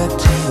I'm stuck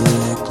to you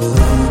like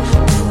glue,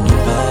 then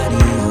nobody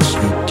else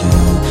will do.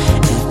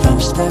 If I'm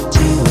stuck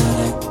to you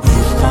like,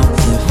 if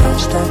I'm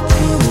stuck to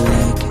you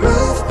like,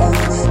 Love on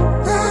me,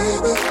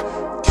 baby.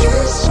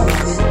 Kiss on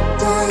me,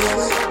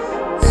 daily.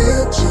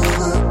 Into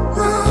the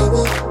night.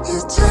 You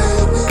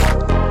take me.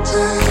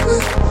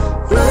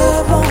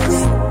 love on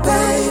me,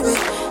 baby,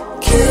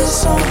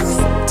 kiss on me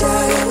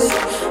daily.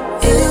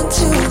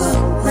 Into the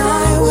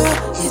night, will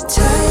you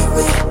take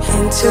me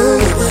into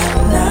the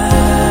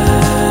night,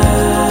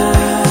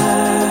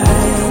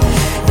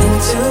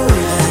 into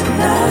the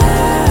night,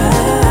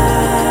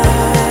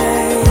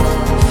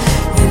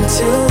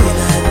 into the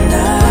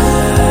night,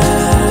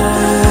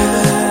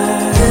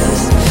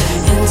 yes,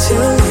 into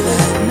the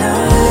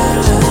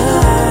night, into the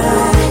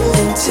night,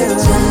 into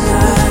the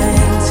night,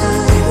 into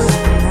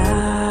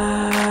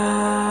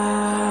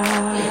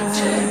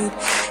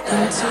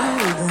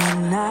the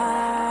night.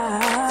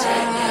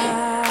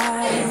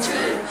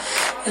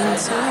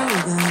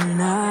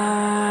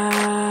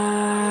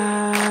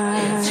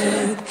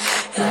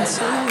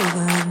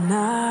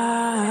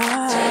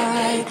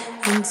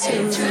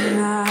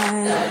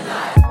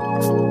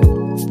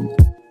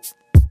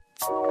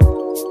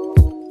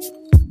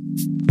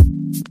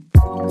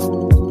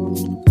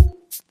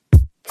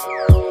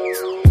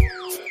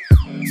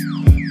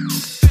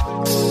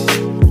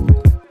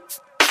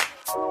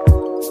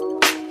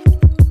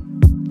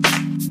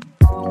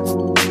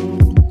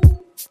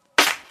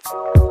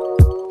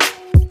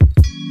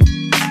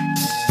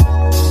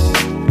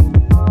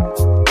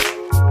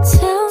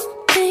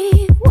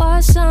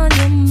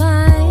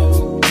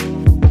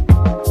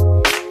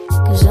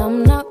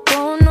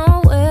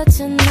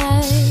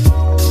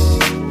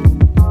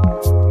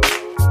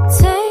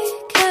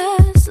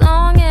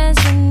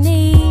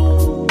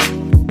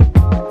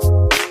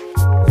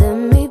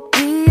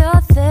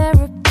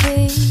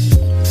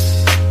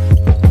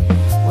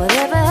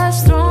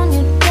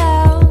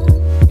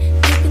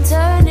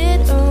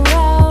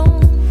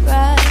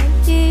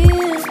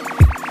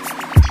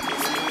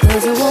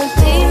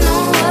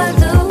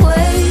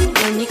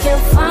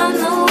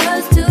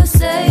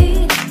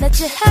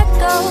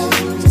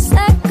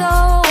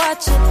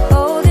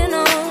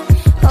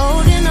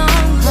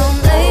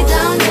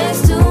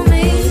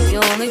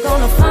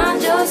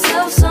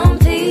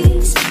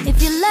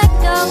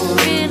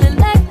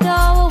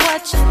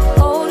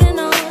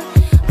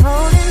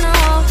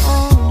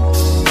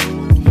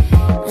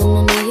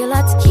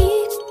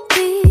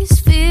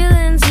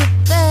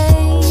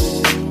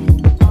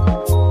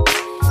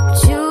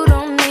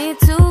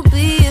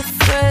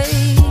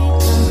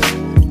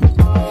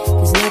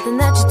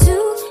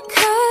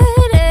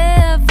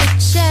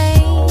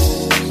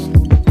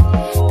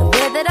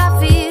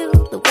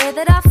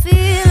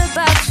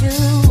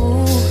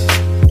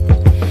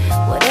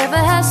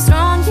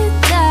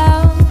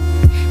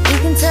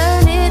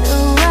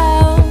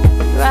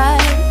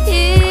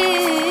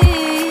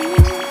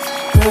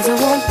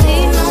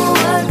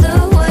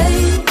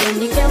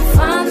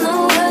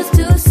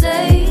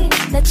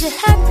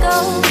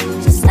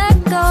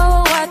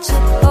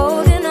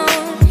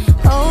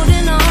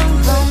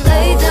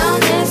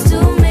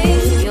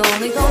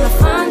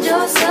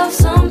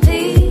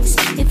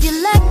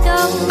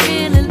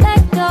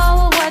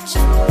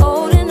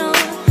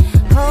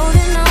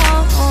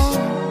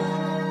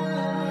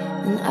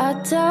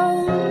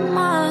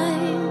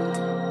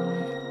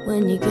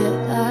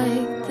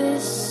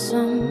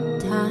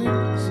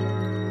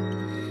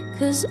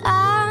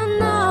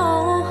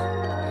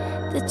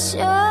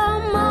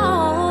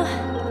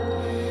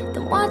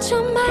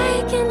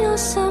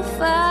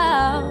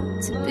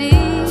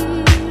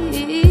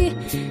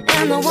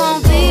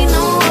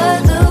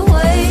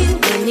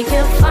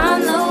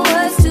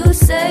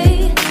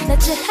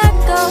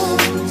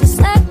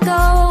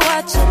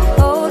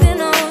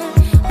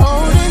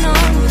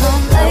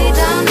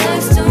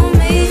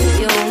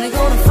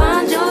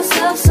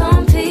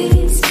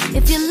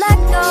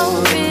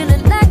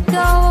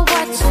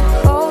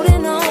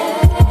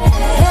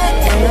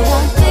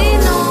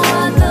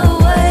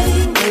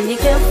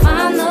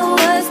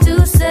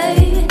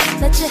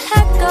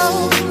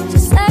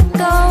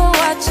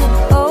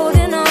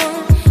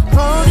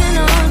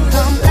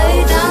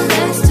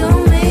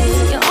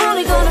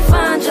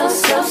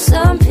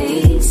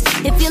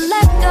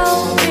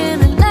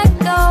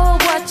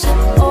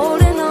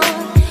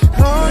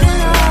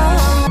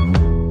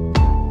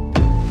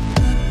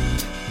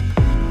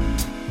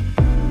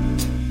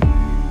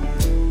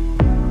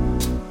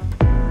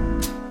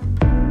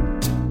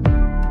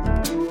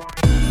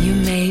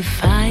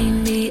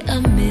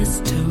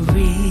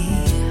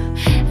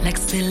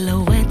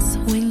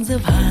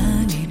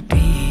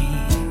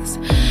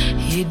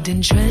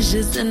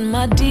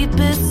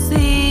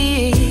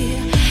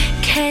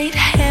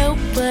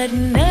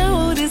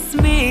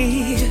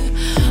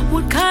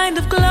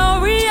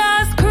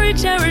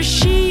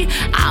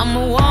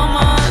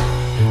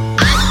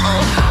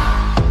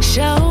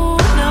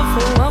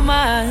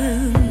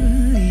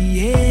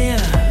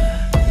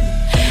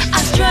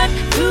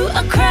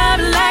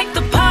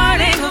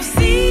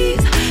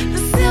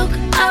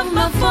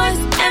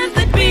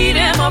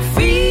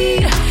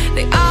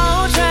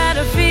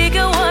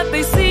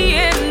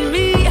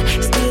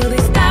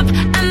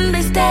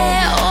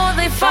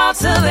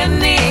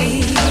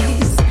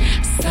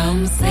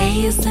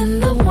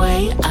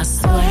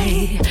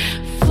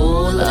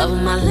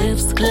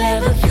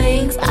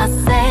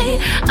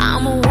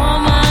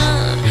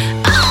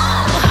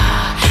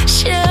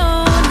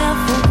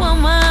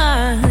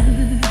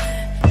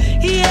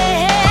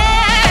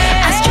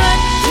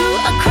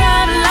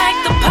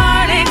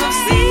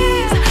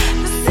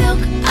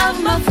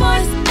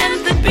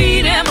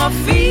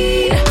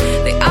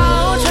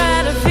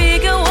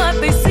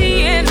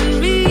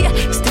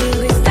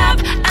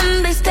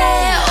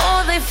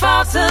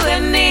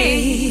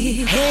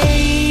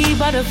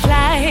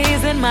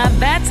 Butterflies in my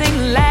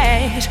batting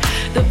lash,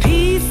 the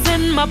peace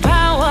in my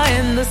power,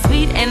 and the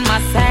sweet in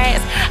my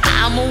sass.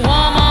 I'm a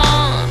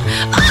woman,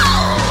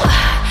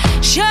 oh,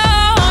 sure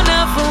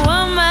enough a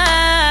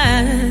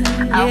woman.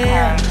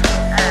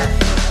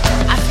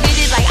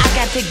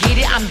 to get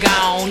it, I'm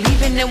gone.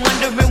 Leaving and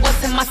wondering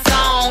what's in my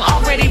song.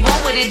 Already born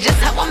with it, just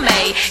how I'm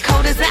made.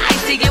 Cold as an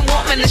icy and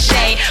warm in the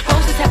shade.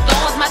 Roses have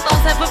thorns, my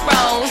thorns have a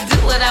rose. Do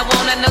what I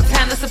want, I no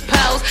time to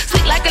suppose.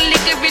 Sweet like a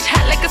licorice,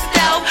 hot like a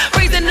stove.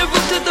 Raising the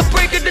roof to the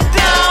break of the dawn.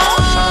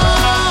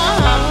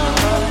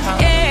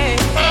 Yeah.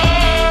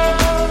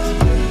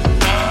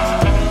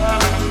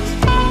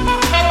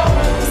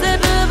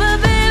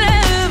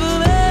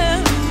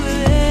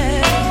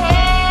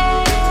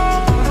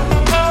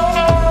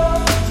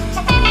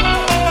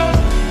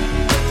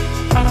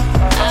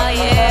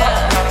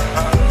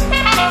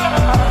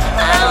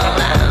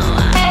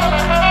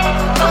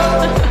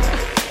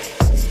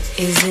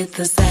 Is it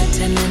the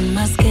satin in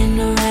my skin,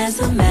 or as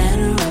a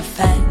matter of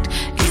fact,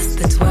 it's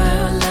the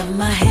twirl of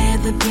my hair,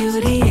 the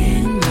beauty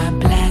in my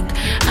black?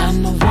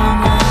 I'm a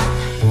woman.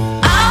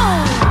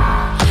 Oh,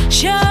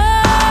 sure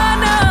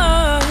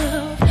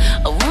enough,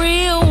 a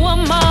real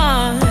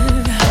woman.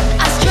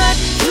 I strut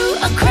through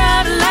a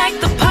crowd like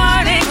the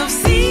parting of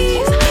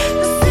seas.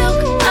 The silk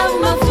of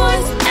my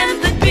voice and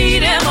the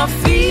beat in my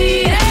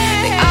feet.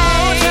 They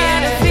all try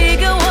to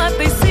figure what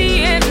they see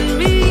in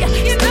me.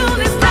 You know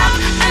they stop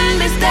and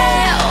they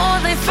stare, or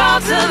they fall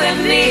to their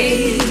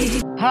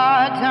knees.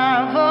 Hard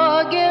time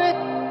forgiving,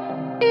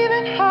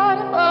 even hard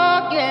to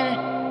forget it.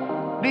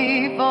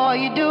 Before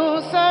you do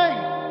something,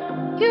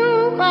 you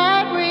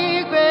might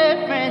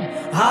regret, friend.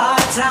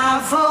 Hard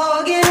time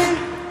forgiving,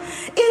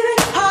 even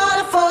hard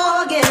to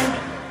forget.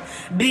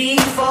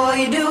 Before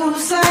you do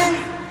something,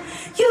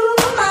 you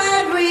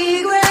might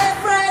regret,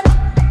 friend.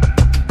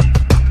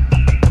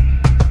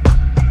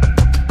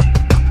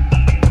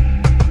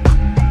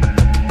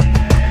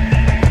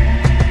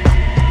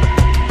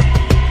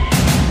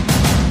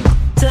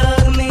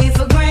 Took me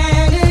for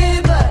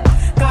granted, but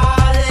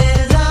call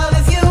it love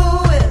if you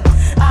will.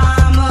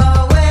 I'm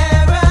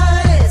aware of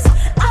this.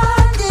 I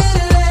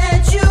didn't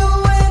let you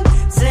in.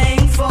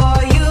 Sing for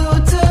you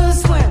to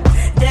swim.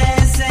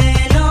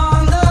 Dancing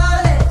on the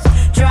ledge.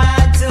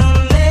 Tried to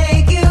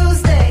make you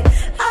stay.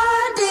 I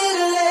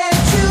didn't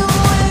let you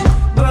in.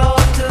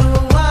 Broke to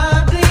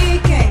what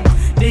became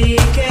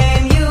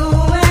you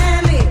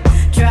and me.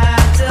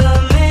 Tried to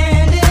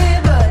mend it,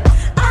 but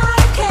I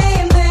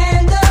can't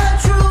bend the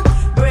truth.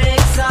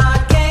 Bricks are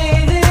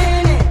caving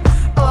in.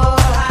 Oh,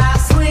 how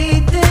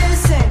sweet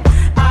this is.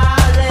 I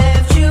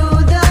left you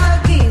the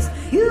keys.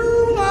 You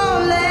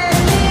won't let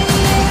me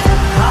in.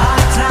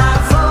 Hard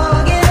time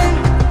forgetting,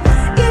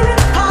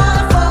 even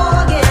hard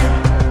forgetting.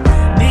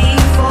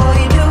 Before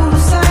you do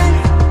something,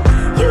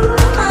 you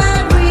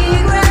might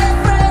regret,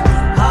 friend.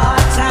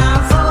 Hard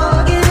time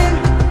forgetting,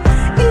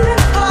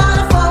 even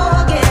hard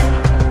forgetting.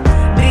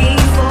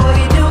 Before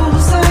you do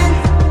something,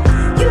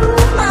 you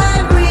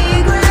might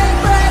regret,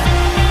 friend.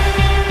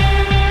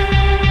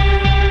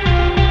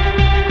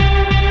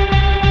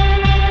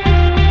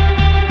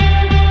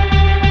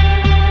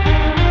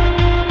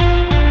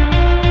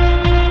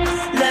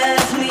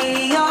 Left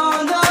me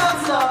on the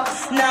floor,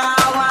 now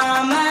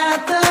I'm at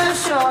the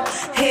shore.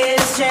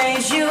 His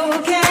change you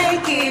can't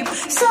keep,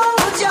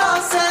 sold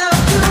yourself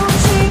too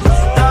cheap.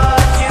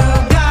 Thought you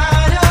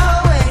got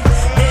away,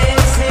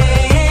 this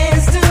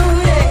is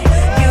today.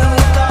 You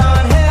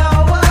thought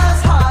hell was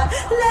hard,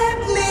 let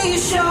me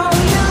show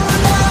you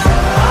now.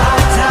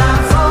 Hard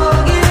time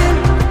forgetting,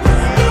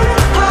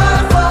 even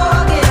hard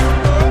forgetting.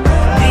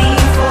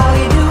 Before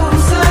you do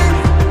something,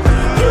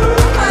 you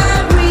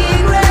might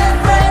regret,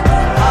 friend.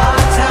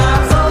 Hard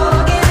time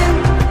forgetting,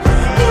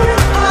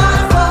 even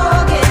hard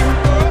forgetting.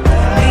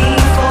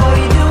 Before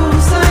you do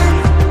something,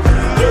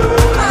 you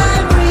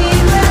might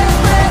regret,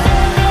 friend.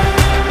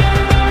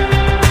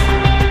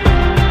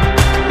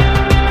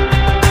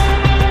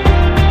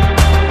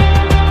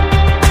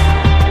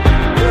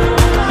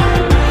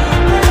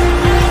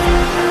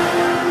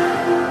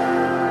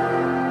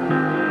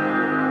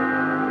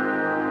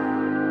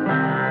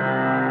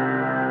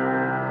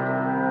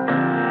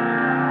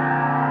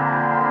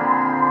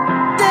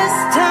 This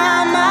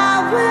time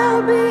I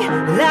will be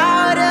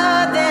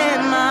louder than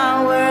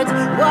my words.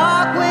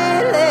 Walk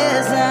with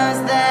lessons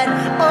that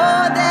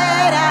all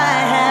that I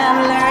have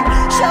learned.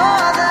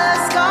 Sure, the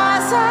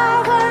scars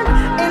are burned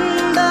in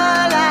the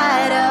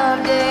light of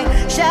day.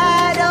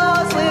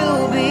 Shadows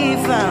will be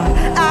found.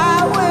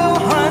 I will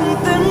hunt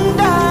them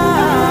down.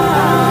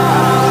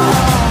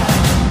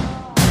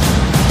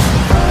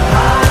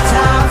 Hard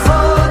time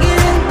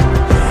forgetting,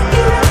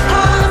 even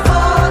hard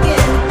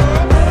forgetting.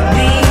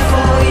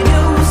 Before you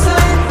do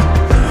something,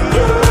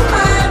 you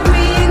might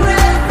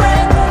regret,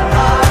 friend.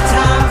 Hard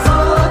time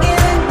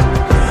forgetting,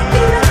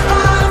 even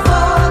hard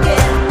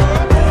forgetting.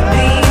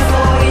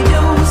 Before you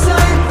do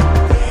something,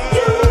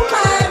 you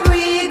might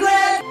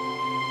regret.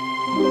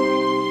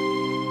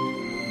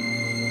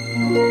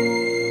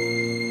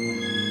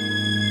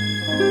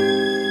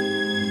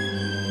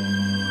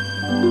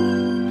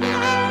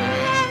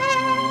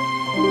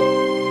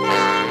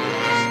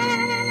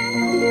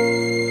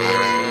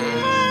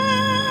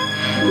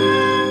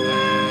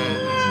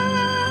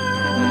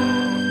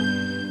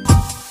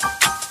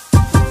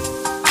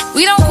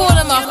 We don't call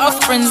them our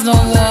friends no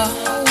more.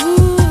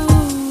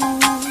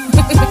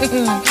 We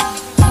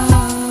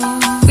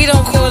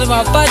don't call them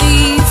our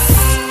buddies,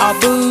 our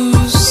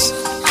booze,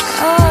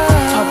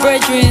 our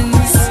brethren,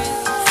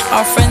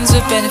 our friends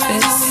with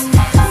benefits.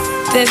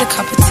 They're the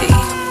cup of tea.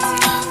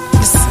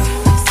 Listen.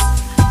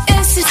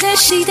 It's a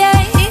tishy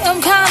day,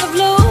 I'm kind of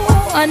blue.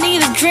 I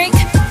need a drink,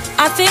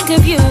 I think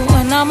of you.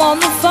 When I'm on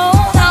the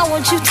phone, I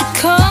want you to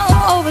come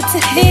over to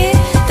here.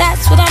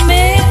 That's what I'm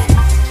in.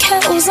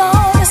 Kettle's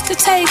on, this could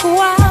take a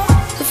while.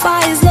 The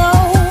fire's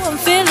low, I'm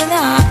feeling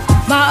hot.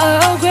 My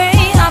Earl Grey,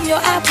 I'm your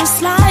apple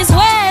slice.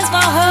 Where's my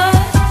heart?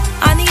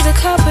 I need a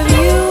cup of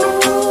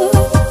you.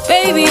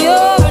 Baby,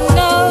 you're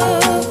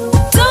enough.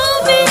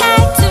 Don't be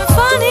acting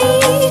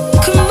funny.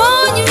 Come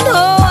on, you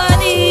know I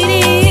need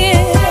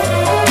it.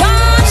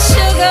 My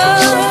sugar,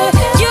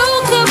 you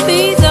could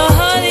be the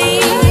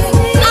honey.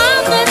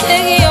 I'm not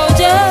thinking you're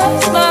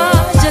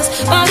just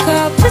my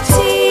cup of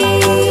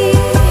tea.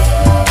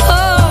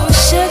 Oh,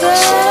 sugar,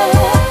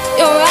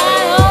 you're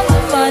right on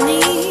the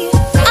money.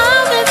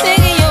 I'm not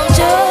thinking you're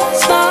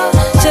just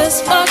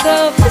my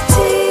cup of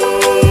tea.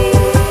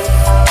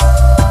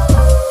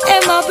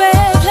 In my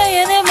bed,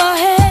 playing in my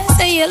head,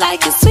 say you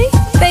like it sweet,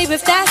 baby.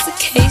 If that's the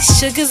case,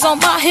 sugar's on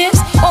my hips.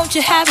 Won't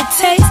you have a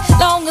taste?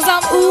 Long as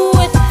I'm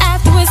oohing,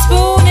 afterwards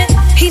spooning.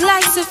 He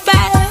likes it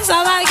fast,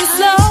 I like it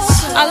slow.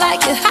 I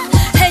like it hot,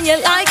 and you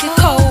like it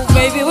cold.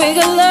 Baby, we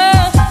can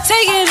learn.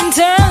 Take it in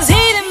turns,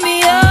 heating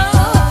me up.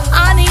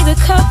 I need a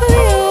cup of you.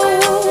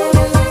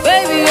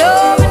 Baby,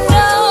 you're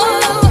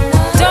enough.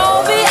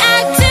 Don't be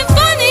acting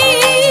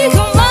funny.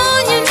 Come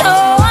on, you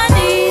know I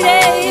need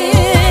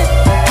it.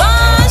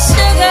 My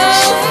sugar,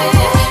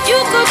 you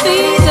could be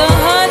the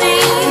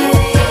honey.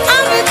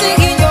 I've been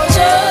thinking you're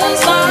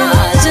just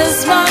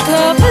my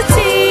cup of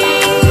tea.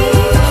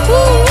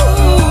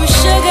 Ooh,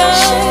 sugar,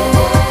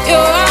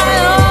 you're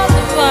right on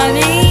the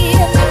money.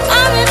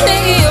 I've been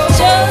thinking you're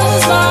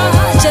just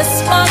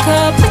my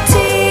cup of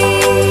tea.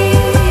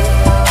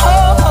 Oh,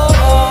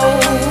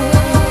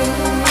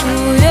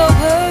 you're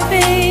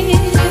perfect.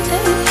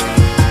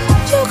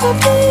 You could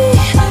be.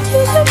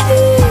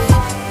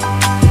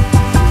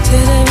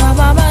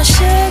 My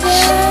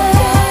sugar,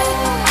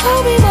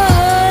 I'll be my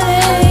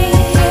honey.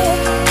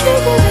 You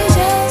could be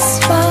just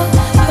my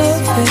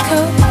perfect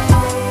cup.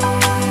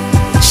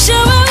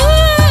 Sugar,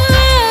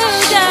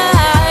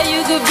 you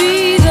could be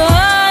the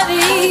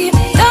honey.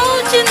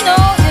 Don't you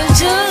know you're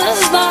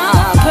just my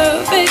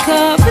perfect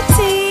cup of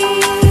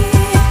tea?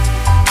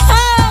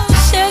 Oh,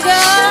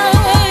 sugar,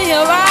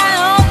 you're right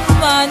on the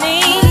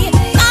money.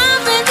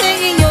 I've been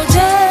thinking you're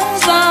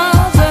just my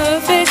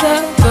perfect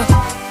cup.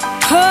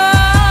 Oh,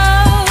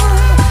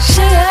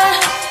 sugar,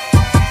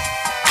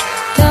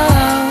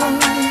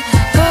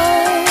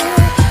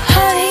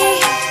 honey.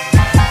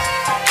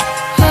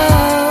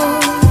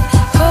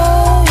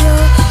 Oh,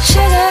 your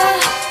sugar.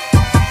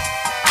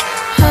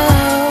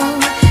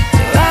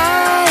 You're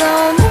right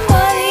on the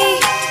money.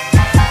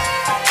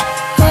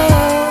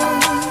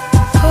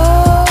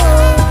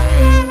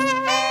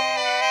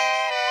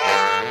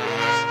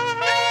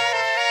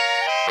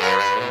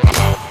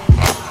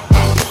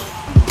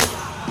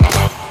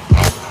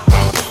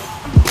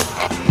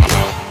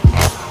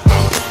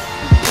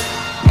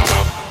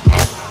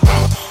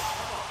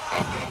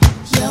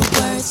 Your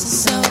words are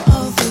so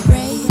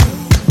overrated.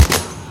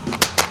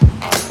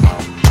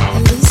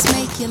 At least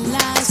make your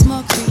lies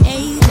more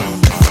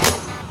creative.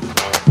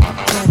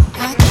 But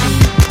I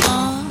keep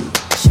on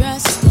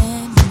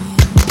trusting you,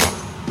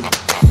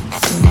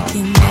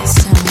 thinking this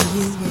time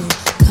you will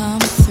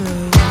come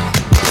through.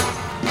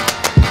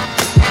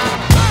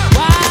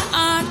 Why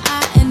aren't I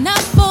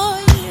enough for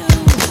you?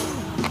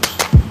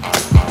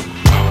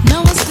 No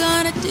one's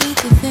gonna do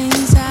the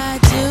things I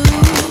do.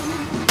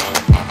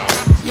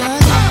 Your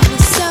love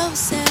is so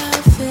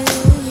selfish.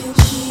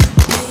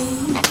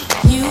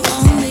 You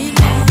only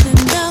love in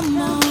the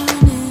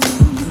morning.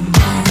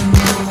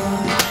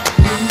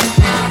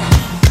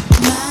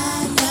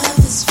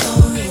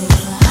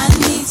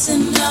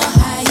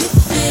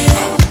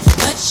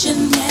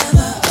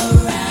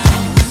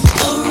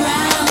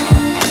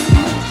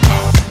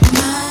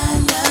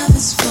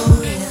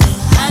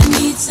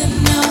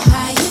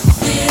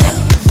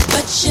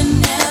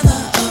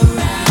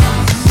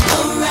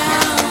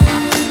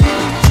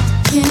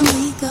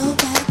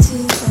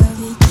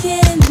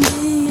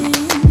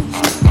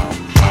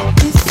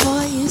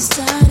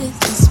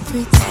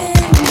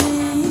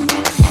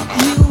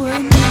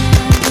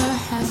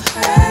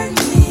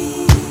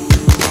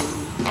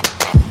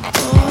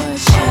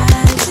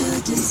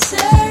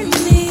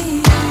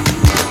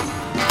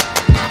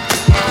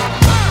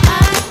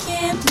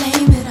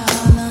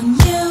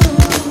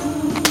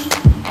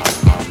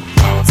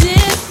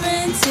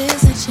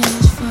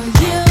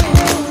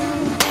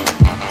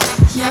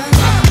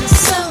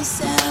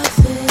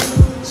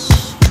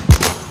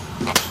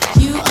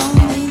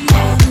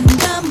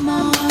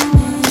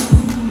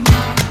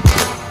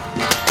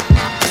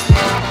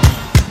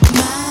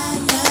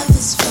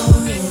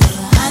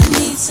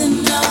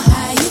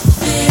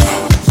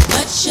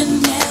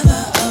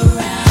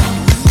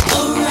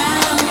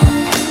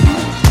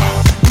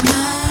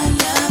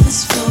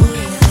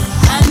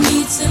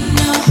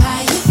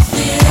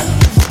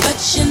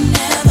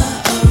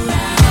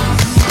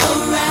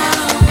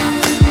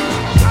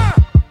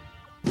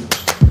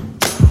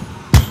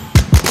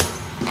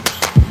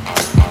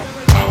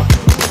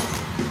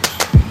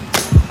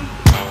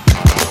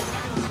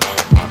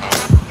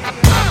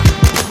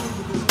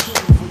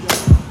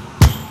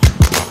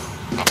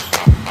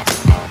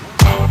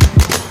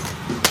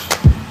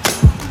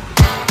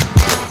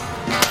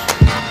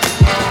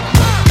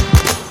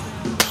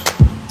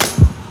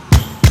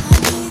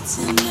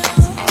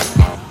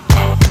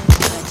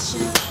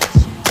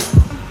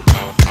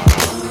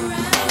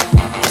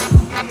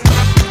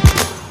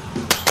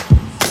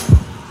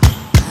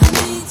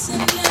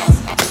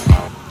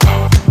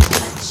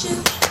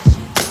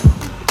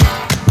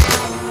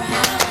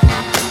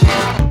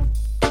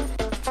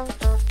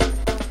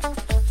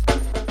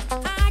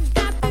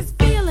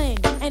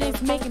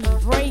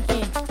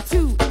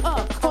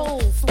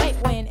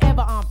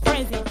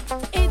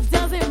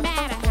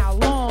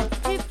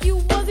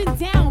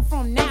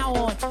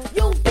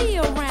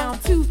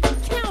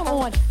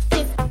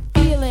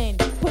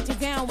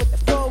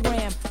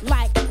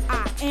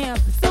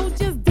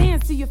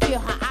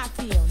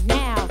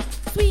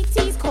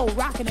 whole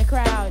rockin' the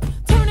crowd.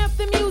 Turn up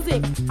the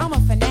music, I'm a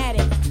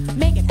fanatic.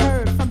 Make it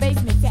heard from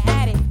basement to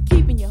attic.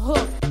 Keeping you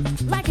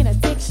hooked like an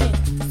addiction.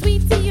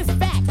 Sweet tea is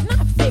fact,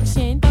 not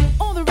fiction.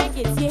 On the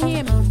records, you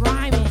hear me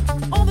rhyming.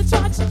 On the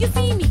charts, you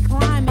see me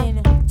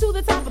climbing to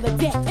the top of the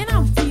deck, and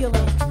I'm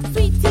dealing.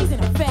 Sweet tea's in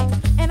effect,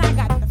 and I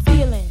got the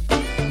feeling.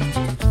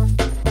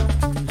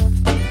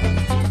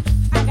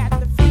 I got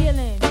the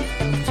feeling.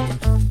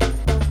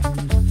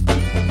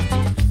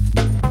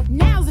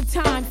 Now's the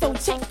time, so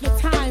check your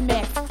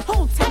Timex.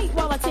 Hold tight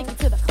while I take you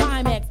to the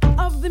climax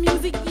of the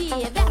music.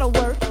 Yeah, that'll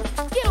work.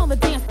 Get on the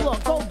dance floor,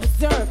 go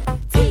berserk.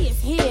 T is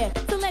here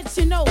to let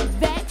you know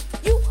that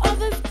you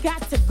others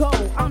got to go.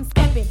 I'm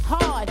stepping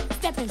hard,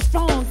 stepping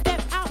strong.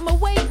 Step out my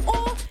way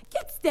or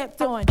get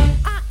stepped on.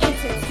 I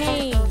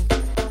entertain,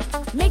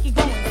 make it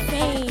go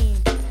insane.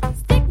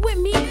 Stick with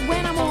me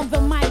when I'm on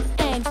the mic,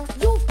 and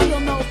you'll feel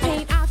no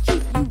pain. I'll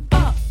keep you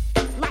up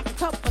like a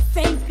cup of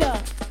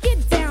Sanka.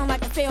 Get down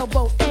like a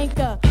sailboat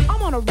anchor.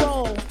 I'm on a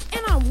roll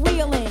and I'm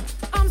wheeling.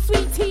 I'm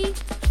Sweet Tea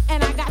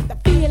and I got the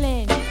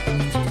feeling.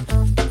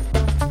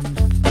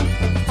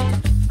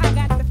 I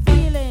got the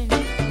feeling.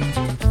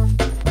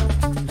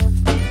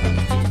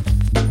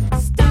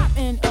 Stop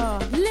and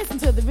listen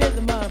to the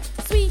rhythm of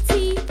Sweet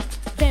Tea,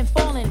 then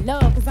fall in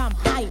love, cause I'm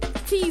hype.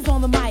 T's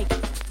on the mic.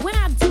 When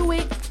I do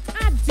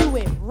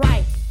it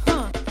right.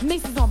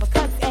 Mixes on the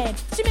cuts and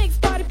she makes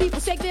party people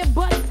shake their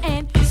butts,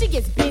 and she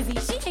gets busy.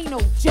 She ain't no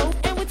joke.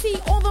 And with T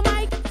on the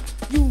mic,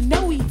 you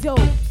know he dope.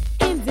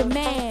 In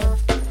demand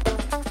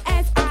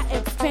as I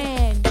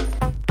expand.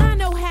 I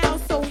know how,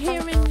 so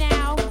here and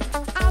now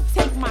I'll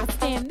take my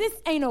stand. This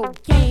ain't no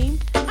game,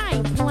 I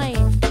ain't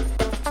playing.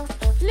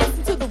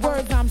 Listen to the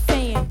words I'm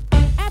saying.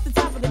 At the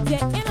top of the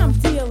deck, and I'm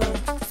dealing.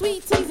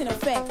 Sweet Tea's in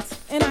effect,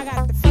 and I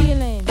got the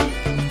feeling.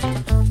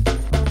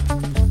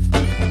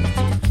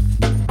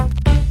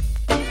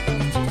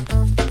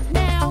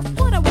 Now,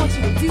 what I want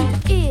you to do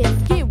is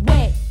get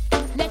wet.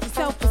 Let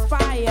yourself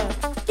perspire.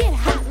 Get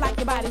hot like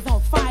your body's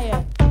on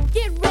fire.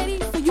 Get ready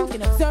so you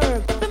can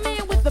observe the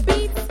man with the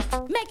beats.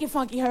 Make it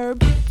funky,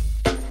 Herb.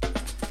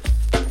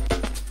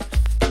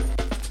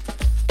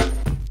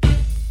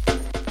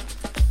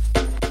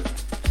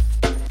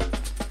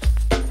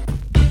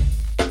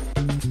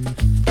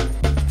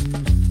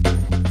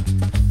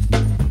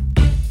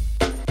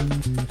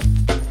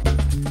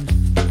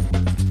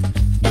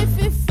 If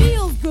it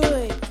feels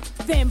good,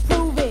 then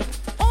prove it.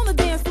 On the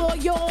dance floor,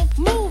 y'all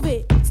move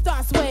it.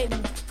 Start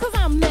sweating, cause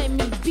I'm letting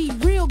me be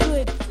real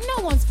good.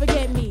 No one's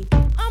forget me.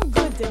 I'm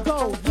good to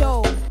go,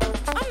 yo.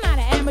 I'm not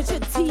an amateur,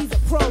 T's a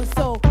pro,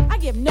 so I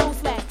give no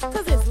slack,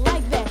 cause it's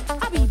like that.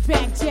 I'll be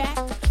back, Jack,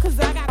 cause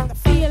I got the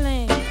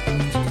feeling.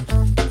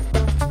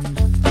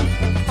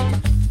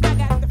 I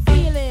got the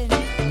feeling.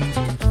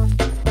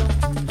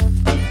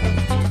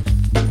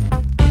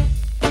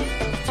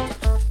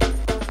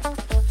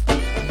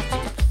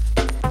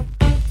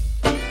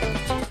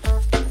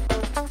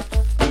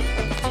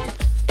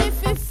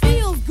 If it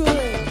feels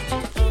good,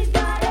 she's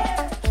got it.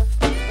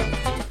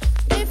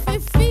 If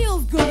it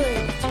feels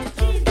good,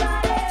 she's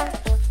got it.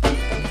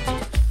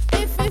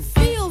 If it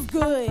feels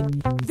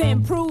good,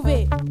 then prove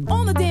it.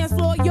 On the dance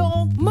floor,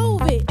 y'all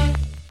move it.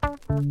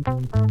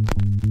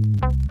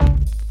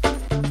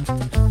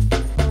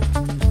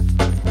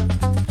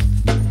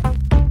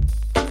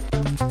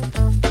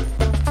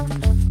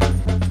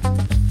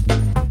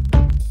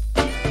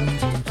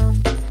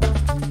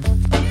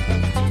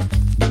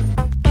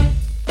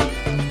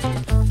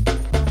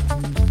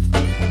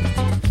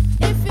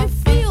 If it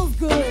feels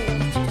good,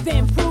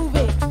 then prove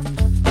it.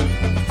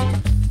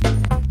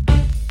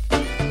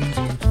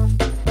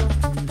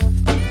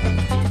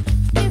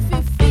 If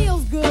it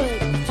feels good,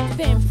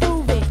 then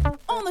prove it.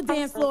 On the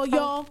dance floor,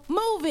 y'all,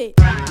 move it.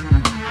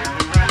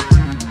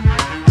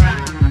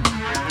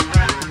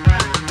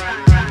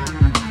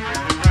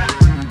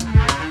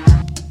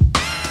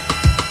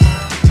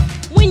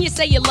 When you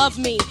say you love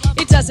me,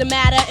 it doesn't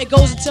matter. It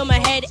goes into my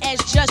head as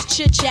just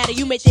chit chatter.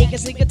 You may think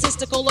it's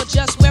egotistical or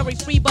just very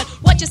free, but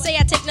what you say,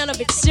 I take none of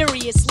it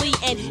seriously.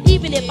 And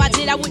even if I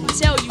did, I wouldn't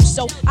tell you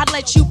so. I'd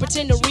let you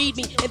pretend to read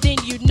me, and then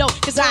you'd know.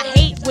 Cause I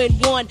hate when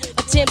one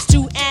attempts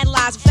to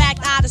analyze. In fact,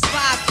 I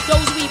despise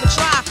those who even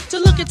try to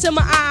look into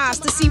my eyes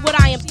to see what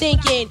I am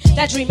thinking.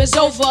 That dream is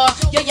over,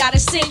 your yacht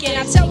is sinking.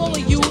 I tell all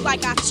of you,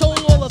 like I told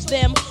all of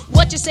them,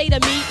 what you say to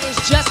me is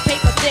just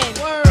paper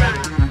thin. Word.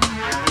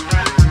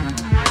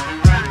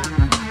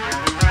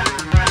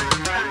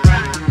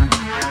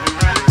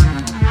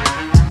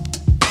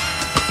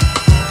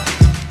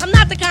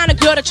 Kind of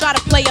girl to try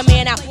to play a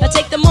man out. I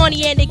take the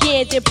money and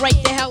again, then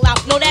break the hell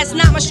out. No, that's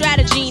not my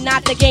strategy,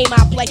 not the game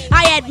I play.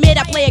 I admit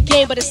I play a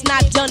game, but it's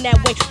not done that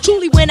way.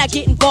 Truly, when I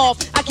get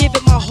involved, I give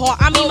it my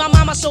heart. I mean, my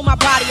mama, so my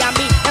body, I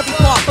mean, every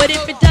part. But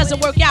if it doesn't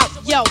work out,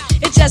 yo,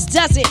 it just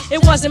doesn't.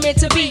 It wasn't meant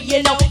to be,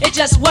 you know, it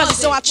just wasn't.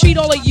 So I treat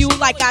all of you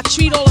like I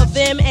treat all of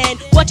them, and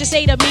what you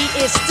say to me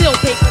is still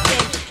paper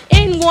thin.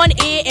 In one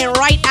ear and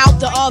right out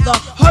the other.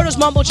 Hurdles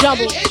mumble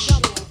jumble.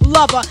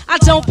 Lover, I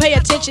don't pay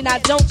attention, I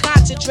don't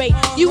concentrate.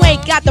 You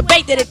ain't got the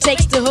bait that it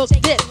takes to hook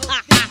this.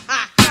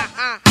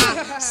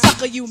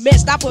 Sucker, you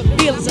missed. I put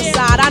feelings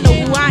aside. I know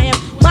who I am.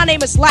 My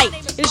name is Light.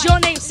 Is your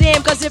name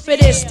Sam? Cause if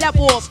it is, step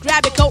off.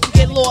 Grab your coat and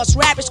get lost.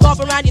 Wrap your scarf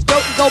around your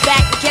throat and go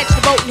back and catch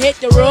the boat and hit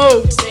the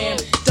road, Sam.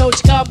 Don't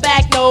you come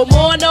back no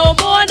more, no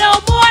more, no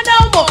more, no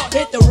more.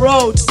 Hit the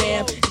road,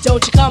 Sam.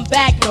 Don't you come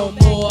back no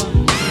more.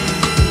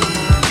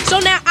 So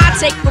now I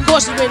take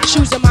precautions when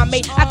choosing my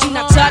mate. I do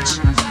not touch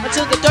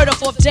until the third or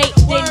fourth date.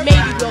 Then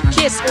maybe we'll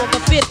kiss on the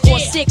fifth or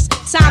sixth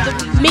time that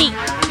we meet.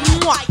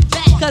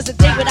 Cause a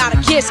date without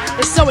a kiss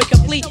is so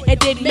incomplete. And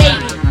then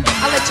maybe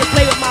I'll let you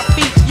play with my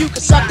feet. You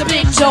can suck the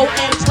big toe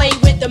and play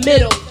with the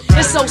middle.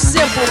 It's so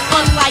simple,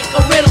 unlike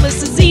a riddle. It's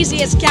as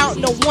easy as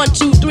counting to 1,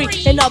 2,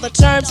 3. In other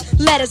terms,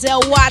 letters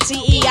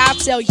L-Y-T-E. I'll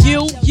tell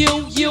you,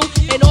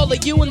 and all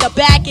of you in the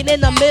back and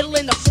in the middle,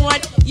 in the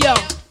front. Yo,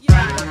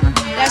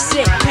 that's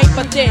it,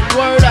 paper thin,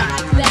 word up.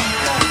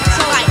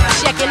 So like,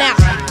 checking out.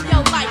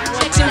 1,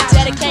 2,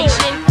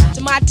 dedication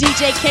to my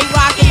DJ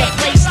K-Rock and the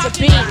place to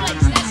be.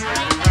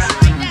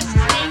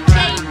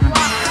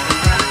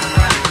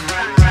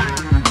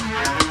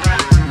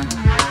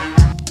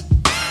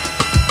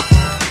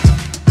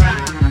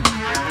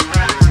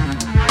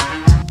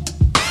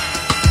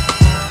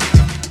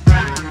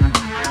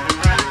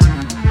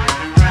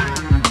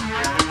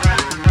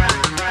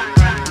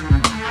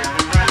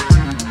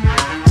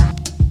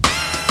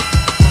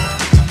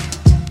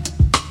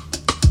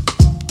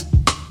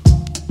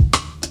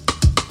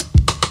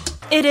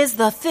 It is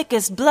the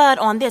thickest blood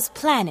on this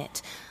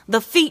planet.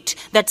 The feet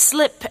that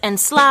slip and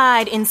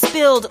slide in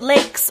spilled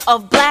lakes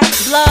of black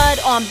blood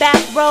on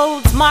back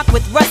roads marked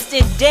with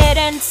rusted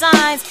dead-end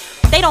signs.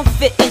 They don't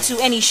fit into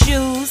any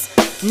shoes,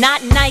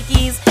 not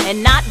Nikes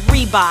and not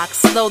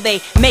Reeboks, though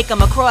they make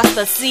them across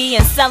the sea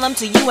and sell them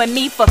to you and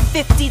me for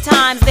 50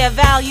 times their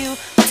value.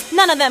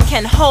 None of them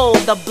can hold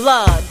the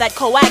blood that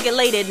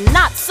coagulated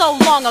not so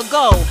long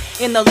ago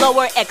in the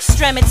lower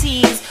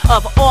extremities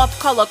of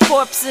off-color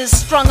corpses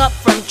strung up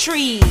from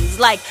trees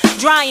like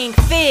drying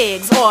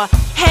figs or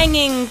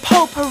hanging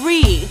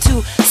potpourri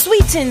to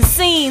sweeten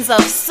scenes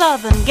of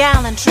southern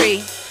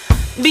gallantry.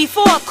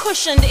 Before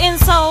cushioned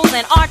insoles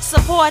and arch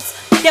supports,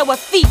 there were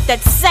feet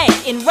that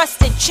sank in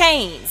rusted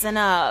chains and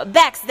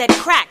backs that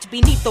cracked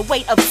beneath the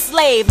weight of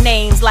slave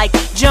names like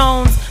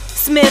Jones,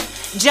 Smith,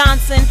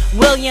 Johnson,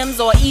 Williams,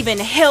 or even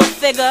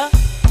Hilfiger.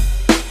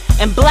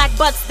 And black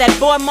butts that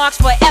bore marks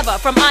forever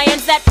from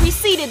irons that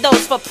preceded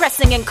those for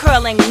pressing and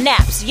curling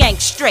naps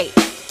yanked straight.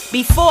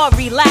 Before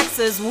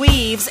relaxers,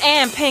 weaves,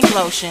 and pink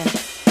lotion.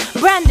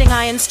 Branding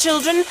irons,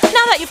 children.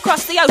 Now that you've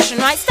crossed the ocean,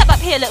 right? Step up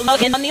here, little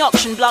mug, on the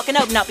auction block and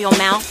open up your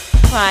mouth.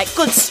 Right,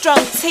 good strong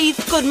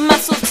teeth, good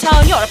muscle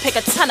tone. You ought to pick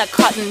a ton of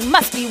cotton.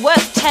 Must be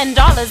worth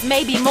 $10,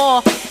 maybe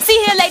more.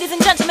 See here, ladies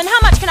and gentlemen, how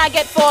much can I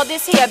get for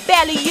this here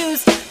barely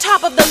used,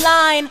 top of the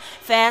line?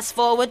 Fast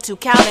forward to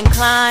Calvin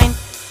Klein.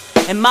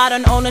 And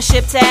modern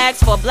ownership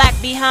tags for black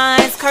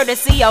behinds,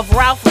 courtesy of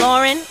Ralph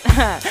Lauren,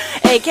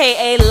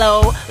 a.k.a.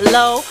 low.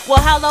 Well,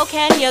 how low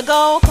can you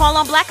go? Call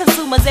on black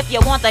consumers if you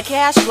want the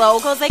cash flow,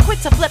 cause they quick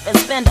to flip and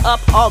spend up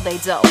all they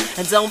dough.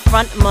 And don't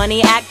front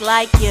money, act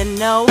like you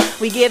know.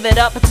 We give it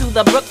up to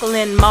the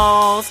Brooklyn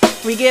malls.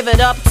 We give it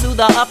up to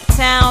the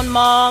uptown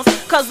malls,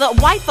 cause the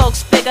white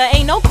folks figure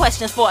ain't no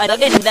questions for it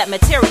that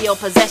material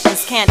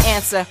possessions can't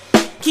answer.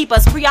 Keep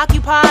us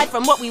preoccupied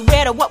from what we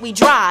wear to what we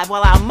drive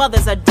while our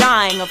mothers are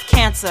dying of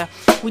cancer.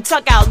 We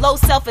tuck our low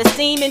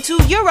self-esteem into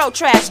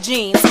Eurotrash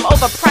jeans, some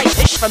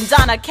overpriced ish from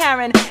Donna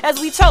Karen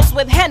as we toast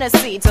with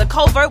Hennessy to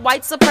covert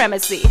white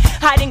supremacy.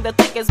 Hiding the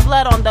thickest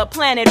blood on the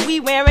planet, we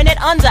wearing it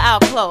under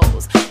our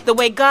clothes. The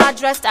way God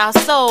dressed our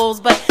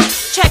souls, but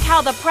check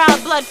how the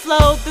proud blood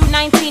flowed through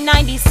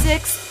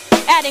 1996.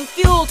 Adding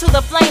fuel to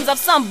the flames of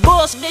some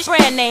bullshit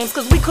brand names,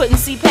 cause we couldn't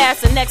see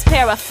past the next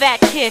pair of fat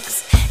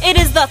kicks. It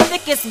is the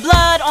thickest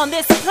blood on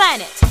this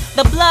planet.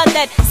 The blood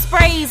that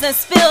sprays and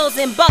spills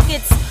in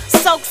buckets,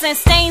 soaks and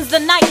stains the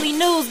nightly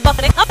news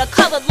bucket. The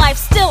colored life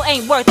still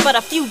ain't worth but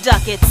a few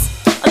ducats.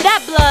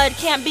 That blood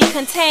can't be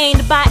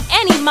contained by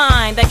any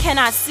mind that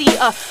cannot see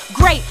a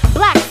great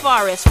black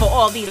forest for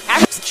all these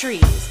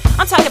trees.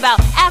 I'm talking about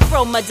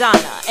Afro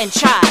Madonna and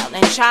child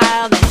and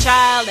child and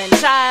child and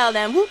child,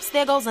 and whoops,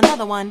 there goes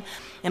another one.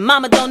 And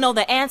mama don't know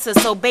the answer,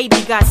 so baby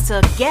gots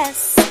to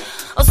guess.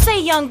 Oh,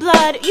 say, young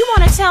blood, you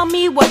wanna tell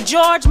me what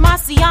George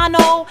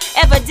Marciano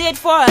ever did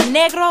for a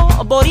negro,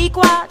 a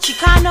boricua,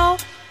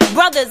 chicano?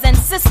 Brothers and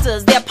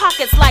sisters, their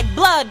pockets like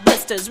blood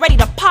blisters, ready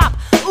to pop,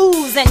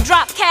 ooze, and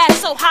drop cash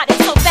so hot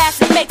and so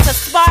fast it makes a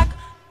spark.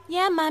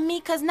 Yeah, mommy,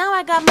 cause now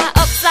I got my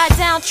upside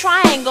down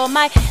triangle,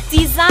 my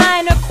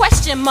designer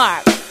question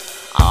mark.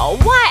 Oh,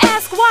 why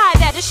ask why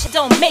that this shit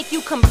don't make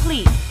you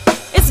complete?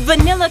 It's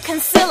vanilla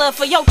concealer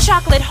for your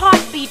chocolate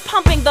heartbeat,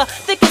 pumping the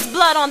thickest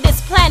blood on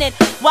this planet,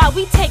 while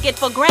we take it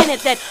for granted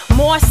that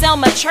more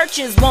Selma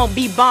churches won't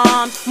be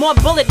bombed, more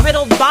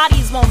bullet-riddled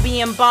bodies won't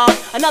be embalmed,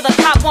 another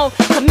cop won't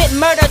commit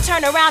murder,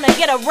 turn around and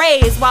get a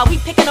raise, while we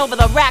picking over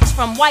the racks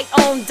from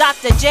white-owned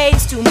Dr.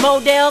 J's to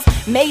Models,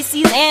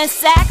 Macy's, and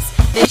Saks.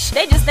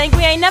 They just think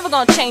we ain't never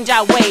gonna change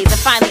our ways and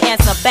finally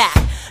answer back.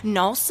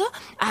 No, sir,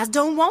 I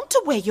don't want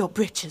to wear your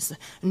breeches.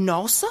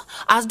 No, sir,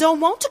 I don't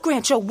want to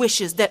grant your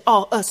wishes that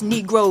all us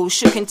Negroes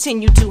should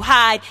continue to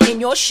hide in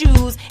your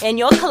shoes and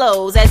your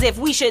clothes, as if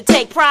we should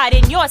take pride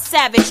in your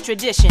savage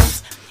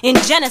traditions. In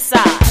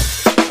genocide,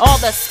 all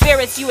the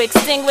spirits you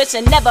extinguish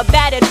and never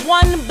batted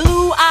one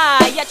blue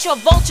eye. Yet you're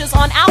vultures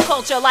on our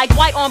culture like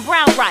white on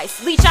brown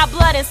rice. Leach our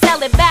blood and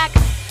sell it back.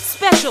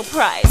 Special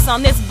price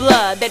on this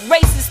blood that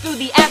races through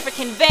the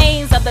African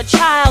veins of the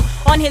child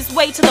on his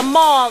way to the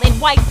mall in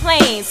White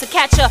Plains to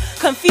catch a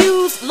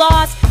confused,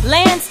 lost,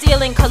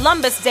 land-stealing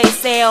Columbus Day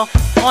sale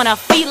on a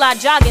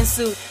feedlot jogging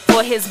suit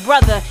for his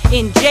brother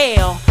in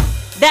jail.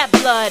 That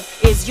blood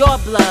is your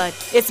blood.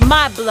 It's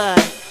my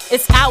blood.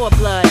 It's our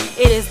blood.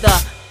 It is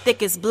the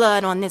thickest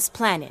blood on this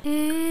planet.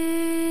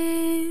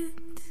 It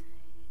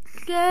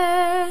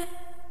gets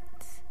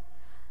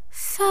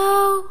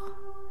so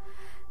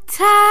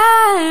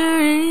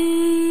tiring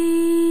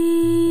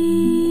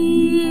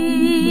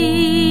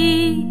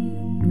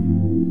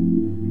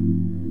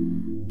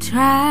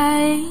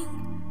trying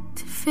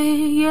to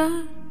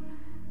figure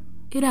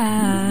it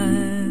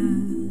out.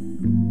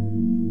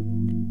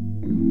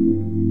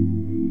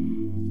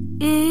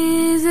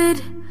 Is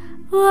it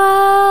more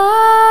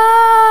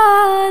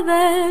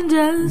than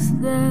just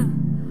the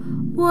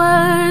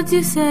words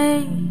you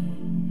say?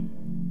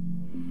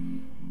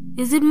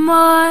 Is it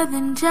more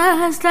than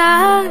just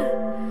our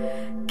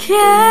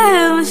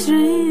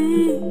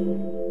chemistry?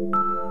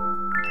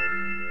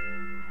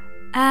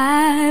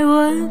 I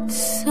want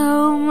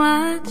so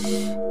much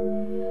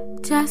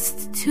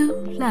just to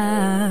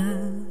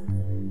love.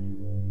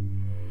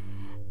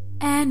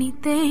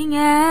 Anything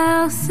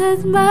else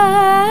as much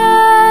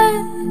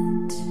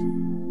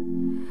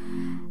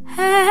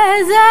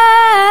as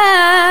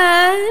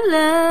I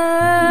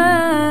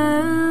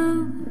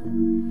love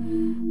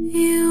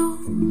you.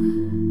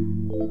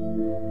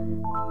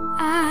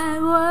 I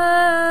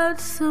want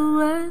so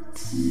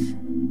much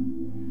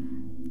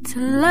to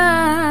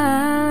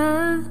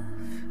love.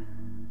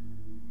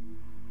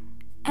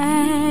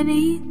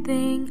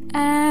 Anything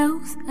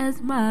else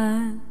as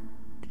much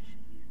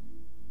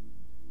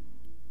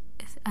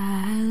as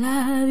I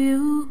love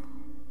you.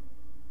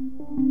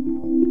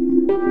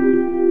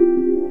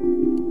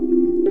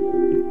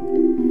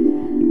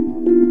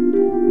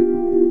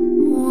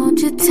 Won't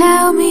you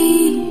tell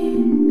me?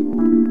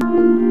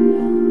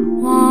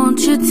 Won't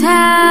you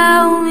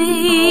tell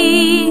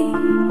me?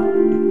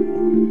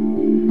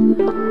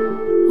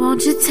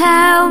 Won't you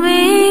tell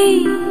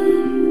me?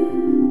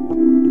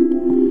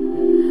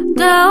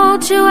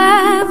 Don't you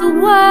have the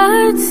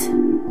words?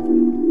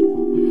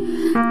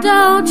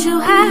 Don't you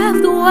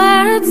have the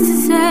words to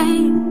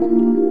say?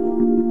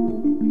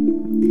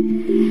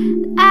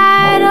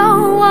 I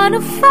don't want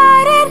to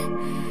fight it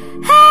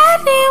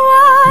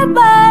anymore,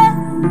 but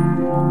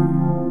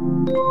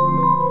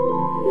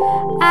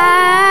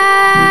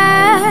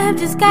I've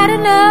just gotta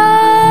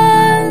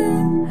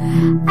know.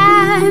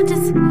 I've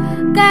just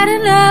gotta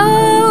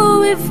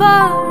know before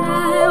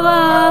I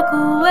walk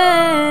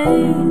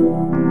away.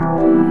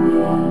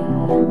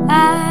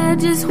 I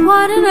just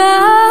wanna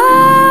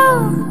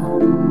know.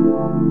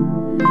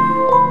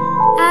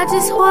 I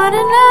just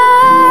wanna know.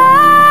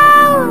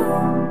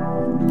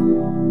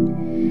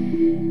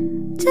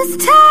 Just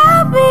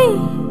tell me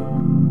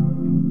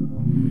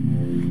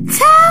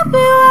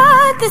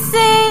what this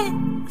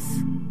is.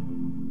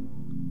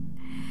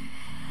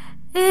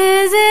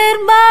 Is it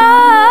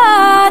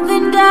more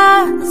than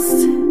dust?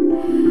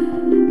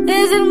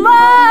 Is it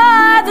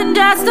more than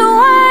just a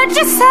word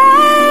you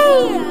say?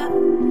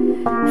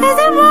 Is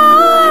it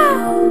more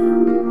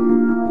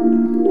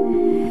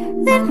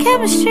than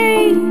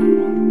chemistry?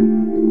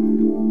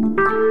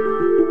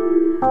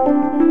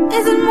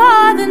 Is it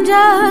more than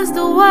just a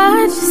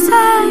word you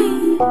say?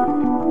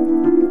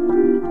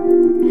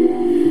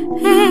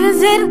 Is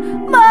it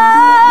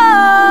more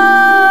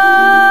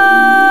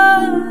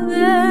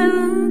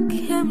than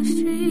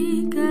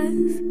chemistry?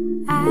 'Cause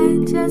I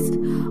just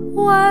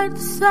want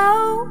so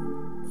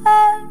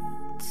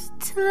much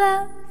to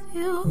love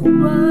you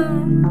more.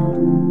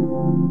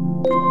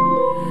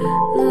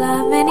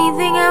 Love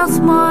anything else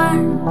more.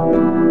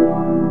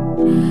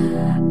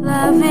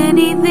 Love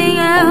anything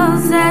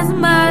else as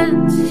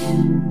much.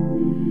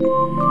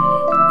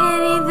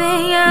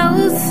 Anything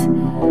else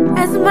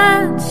as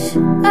much.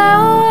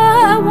 Oh,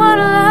 I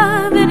wanna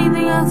love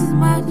anything else as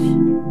much.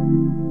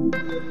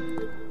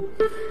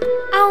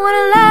 I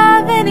wanna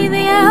love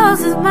anything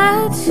else as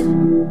much.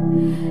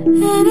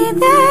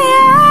 Anything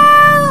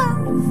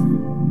else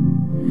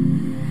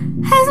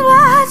as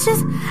much as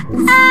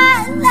I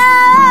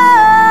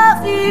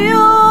love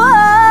you.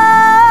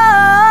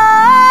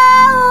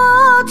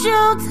 Won't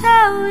you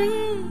tell me?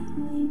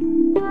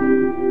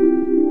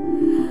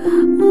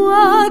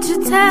 Won't you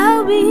tell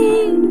me?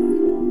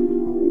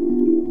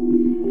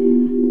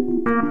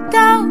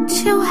 Don't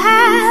you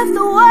have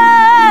the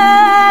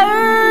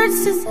words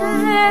to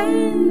say?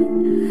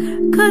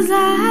 'Cause I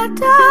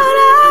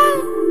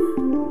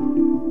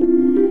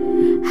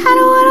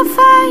don't wanna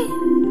fight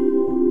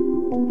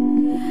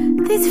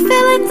these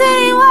feelings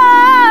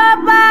anymore,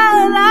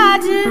 but I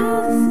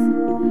just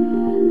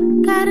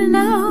gotta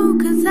know,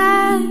 'cause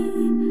I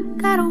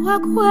gotta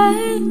walk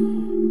away.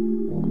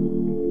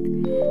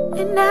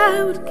 And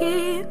I would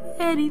give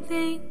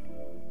anything.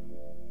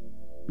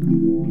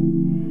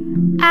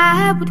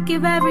 I would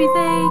give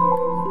everything.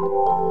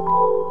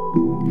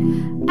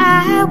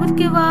 I would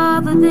give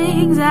all the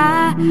things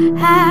I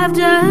have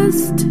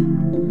just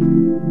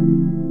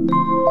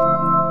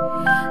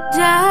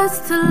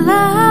to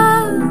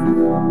love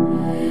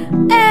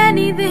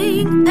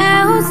anything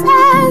else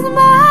as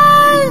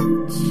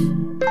much.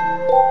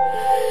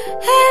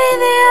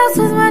 Anything else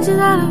as much as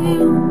I love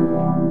you.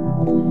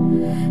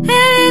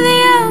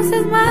 Anything else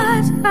as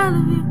much as I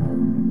love you.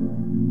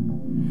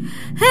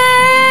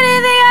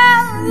 Anything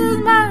else as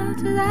much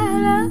as I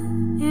love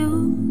you.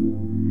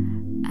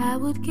 I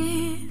would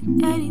give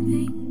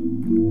anything.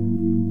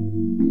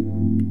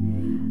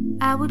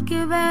 I would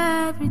give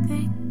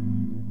everything.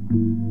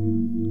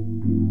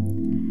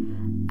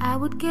 I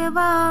would give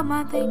all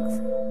my things.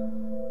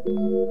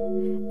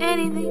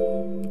 Anything,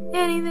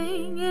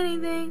 anything,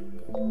 anything.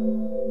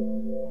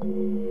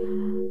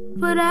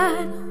 But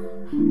I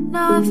don't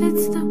know if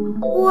it's the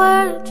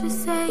word you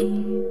say.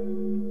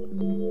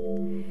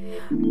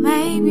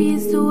 Maybe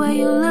it's the way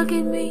you look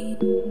at me.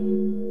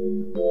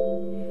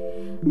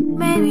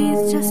 Maybe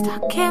it's just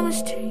our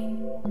chemistry.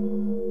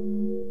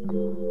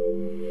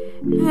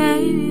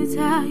 Maybe it's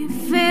how you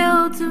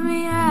feel to me.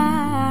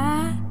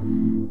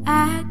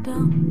 I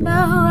don't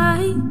know.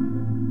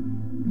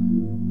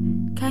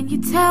 Can you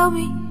tell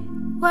me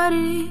what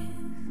it is?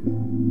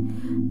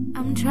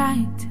 I'm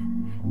trying to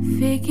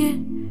figure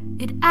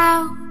it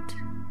out,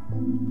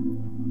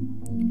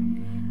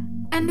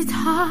 and it's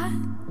hard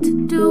to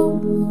do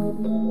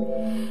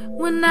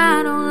when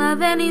I don't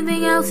love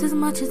anything else as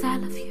much as I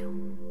love you.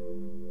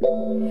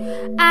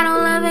 I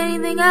don't love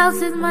anything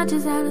else as much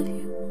as I love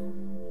you.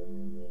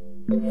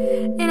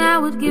 And I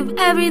would give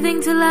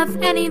everything to love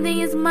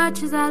anything as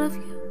much as I love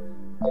you.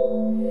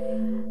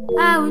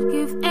 I would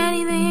give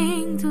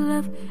anything to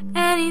love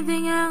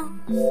anything else.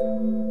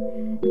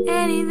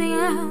 Anything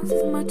else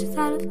as much as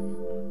I love you.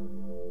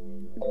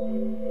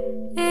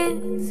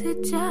 Is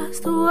it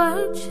just the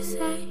words you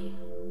say?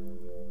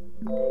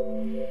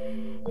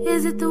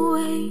 Is it the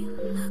way you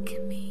look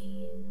at me?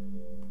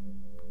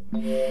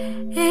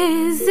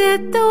 Is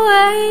it the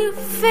way you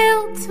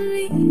feel to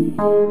me?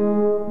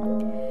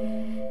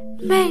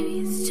 Maybe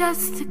it's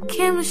just the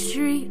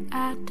chemistry,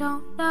 I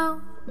don't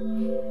know.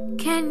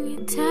 Can you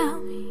tell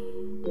me?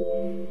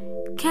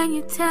 Can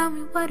you tell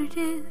me what it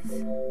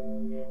is?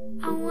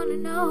 I wanna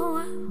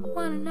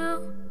know,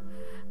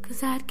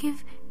 'cause I'd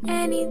give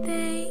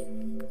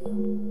anything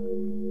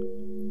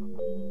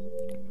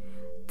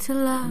to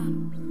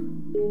love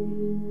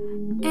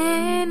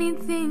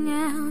anything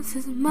else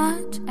as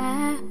much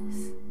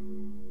as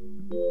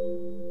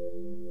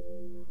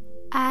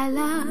I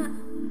love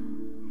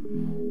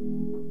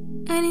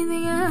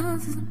anything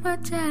else as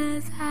much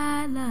as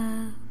I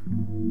love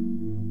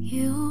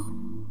you.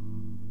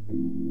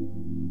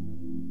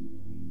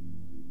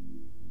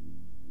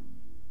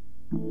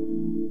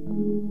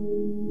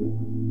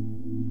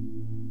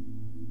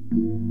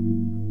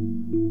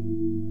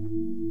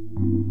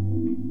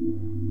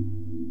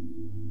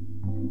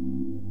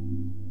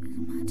 As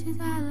much as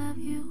I love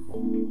you.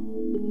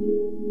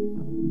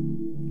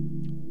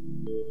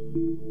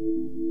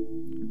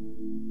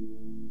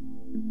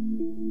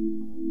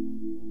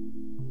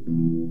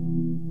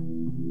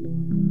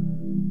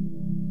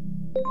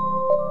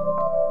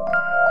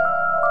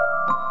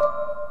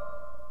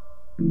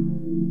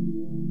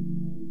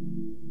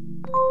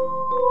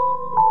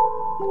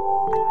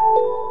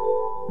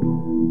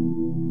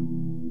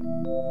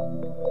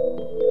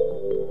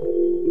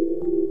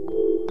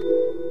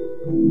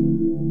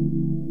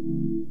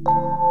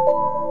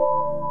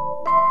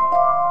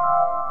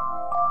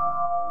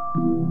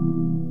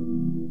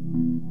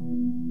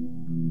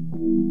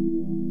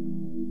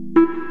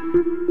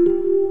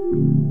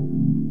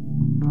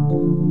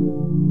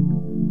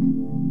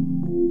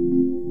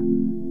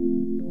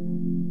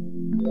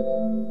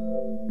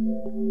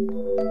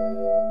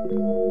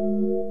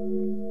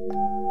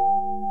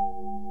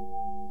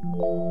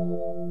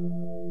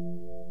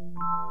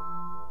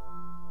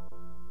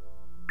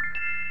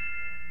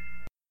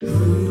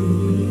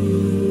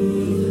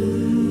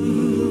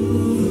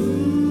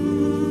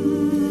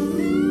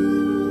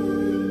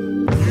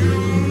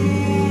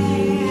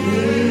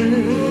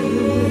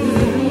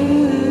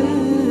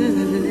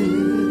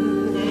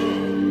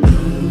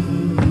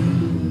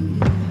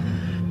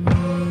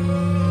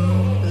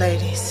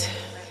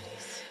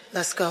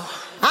 Let's go.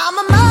 I'm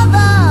a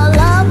mother,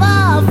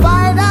 lover,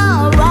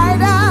 fighter,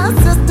 writer,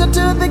 sister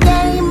to the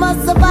game, a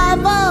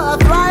survivor, a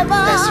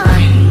thriver. That's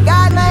right.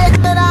 God knows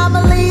that I'm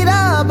a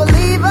leader,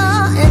 believer,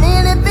 and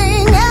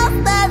anything else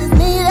that is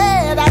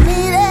needed, I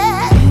need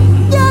it.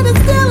 Yet and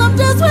still I'm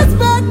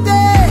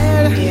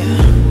disrespected,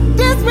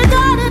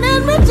 disregarded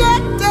and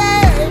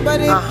rejected. But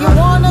if you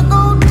wanna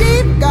go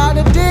deep,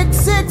 gotta dig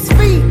 6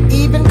 feet.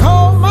 Even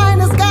coal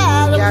miners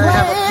gotta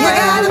play. You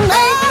gotta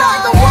make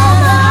like a woman.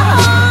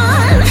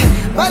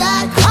 But I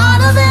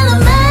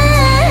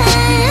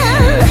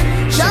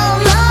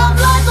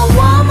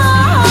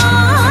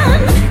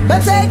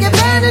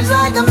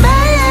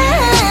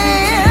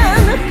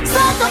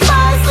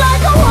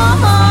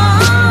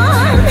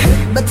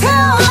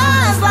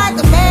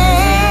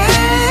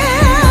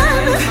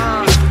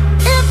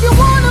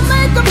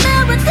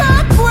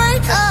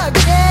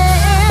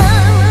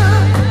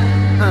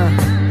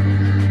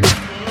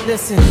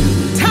Listen.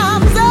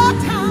 Time's up,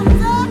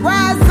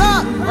 rise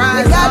up,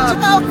 rise got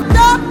up. You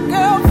up,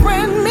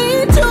 girlfriend,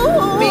 me too.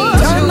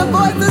 Turn the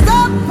voices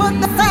up, put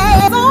the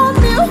fans on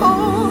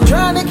mute.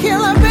 Trying to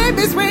kill our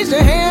babies, raise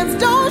your hands,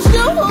 don't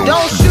shoot.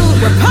 Don't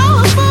shoot. We're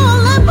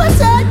powerful and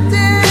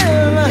protective.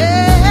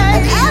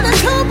 An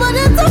attitude, but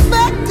it's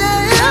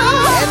effective.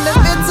 And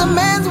if it's a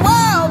man's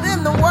world,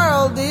 then the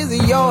world is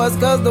yours,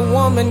 cause the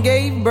woman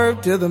gave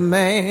birth to the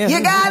man.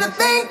 You gotta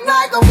think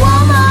like a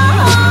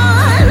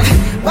woman,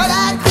 but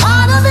act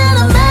harder than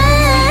a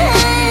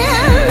man.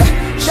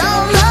 Show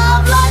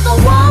love like a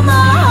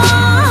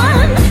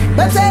woman,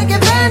 but take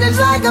advantage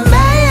like a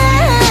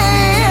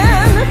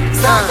man.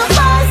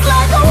 Sacrifice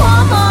like a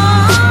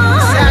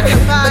woman,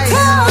 but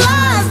tell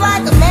lies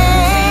like a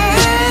man.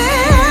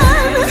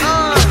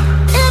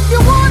 If you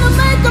wanna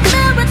make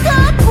America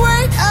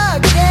great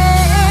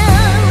again,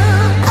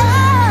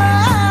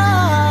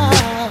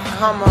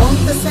 want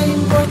the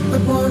same work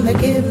but wanna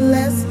give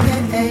less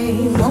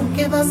pay. Won't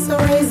give us a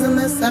raise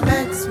unless our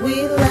backs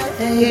we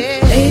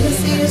lay. They to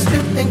see us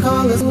strip and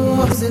call us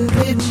wolves and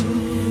bitch.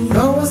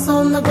 Throw us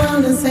on the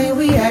ground and say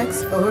we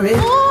asked for it. A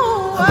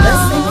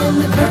blessing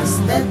and a curse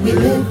that we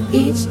live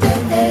each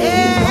day.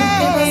 Won't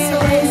give us a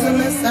raise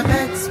unless our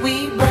backs we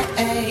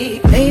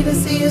break. They to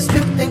see us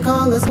strip and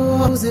call us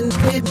wolves and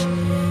bitch.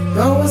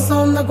 Throw us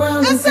on the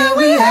ground and say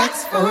we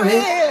asked for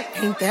it.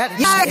 Ain't that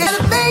you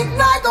gotta think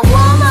like a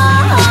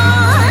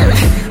woman,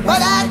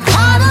 but act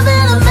harder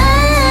than a man.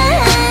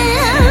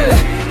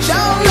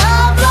 Show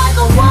love like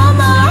a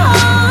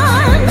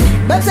woman,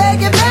 but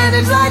take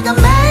advantage like a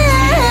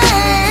man.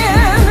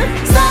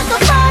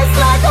 Sacrifice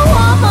like a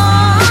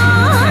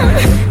woman,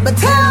 but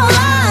tell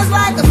lies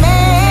like a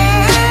man.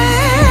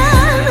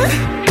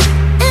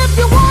 If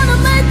you wanna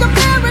make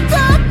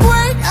America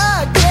great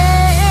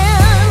again.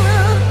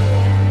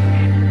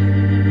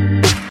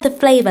 The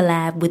Flava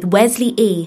Lab with Wesley E.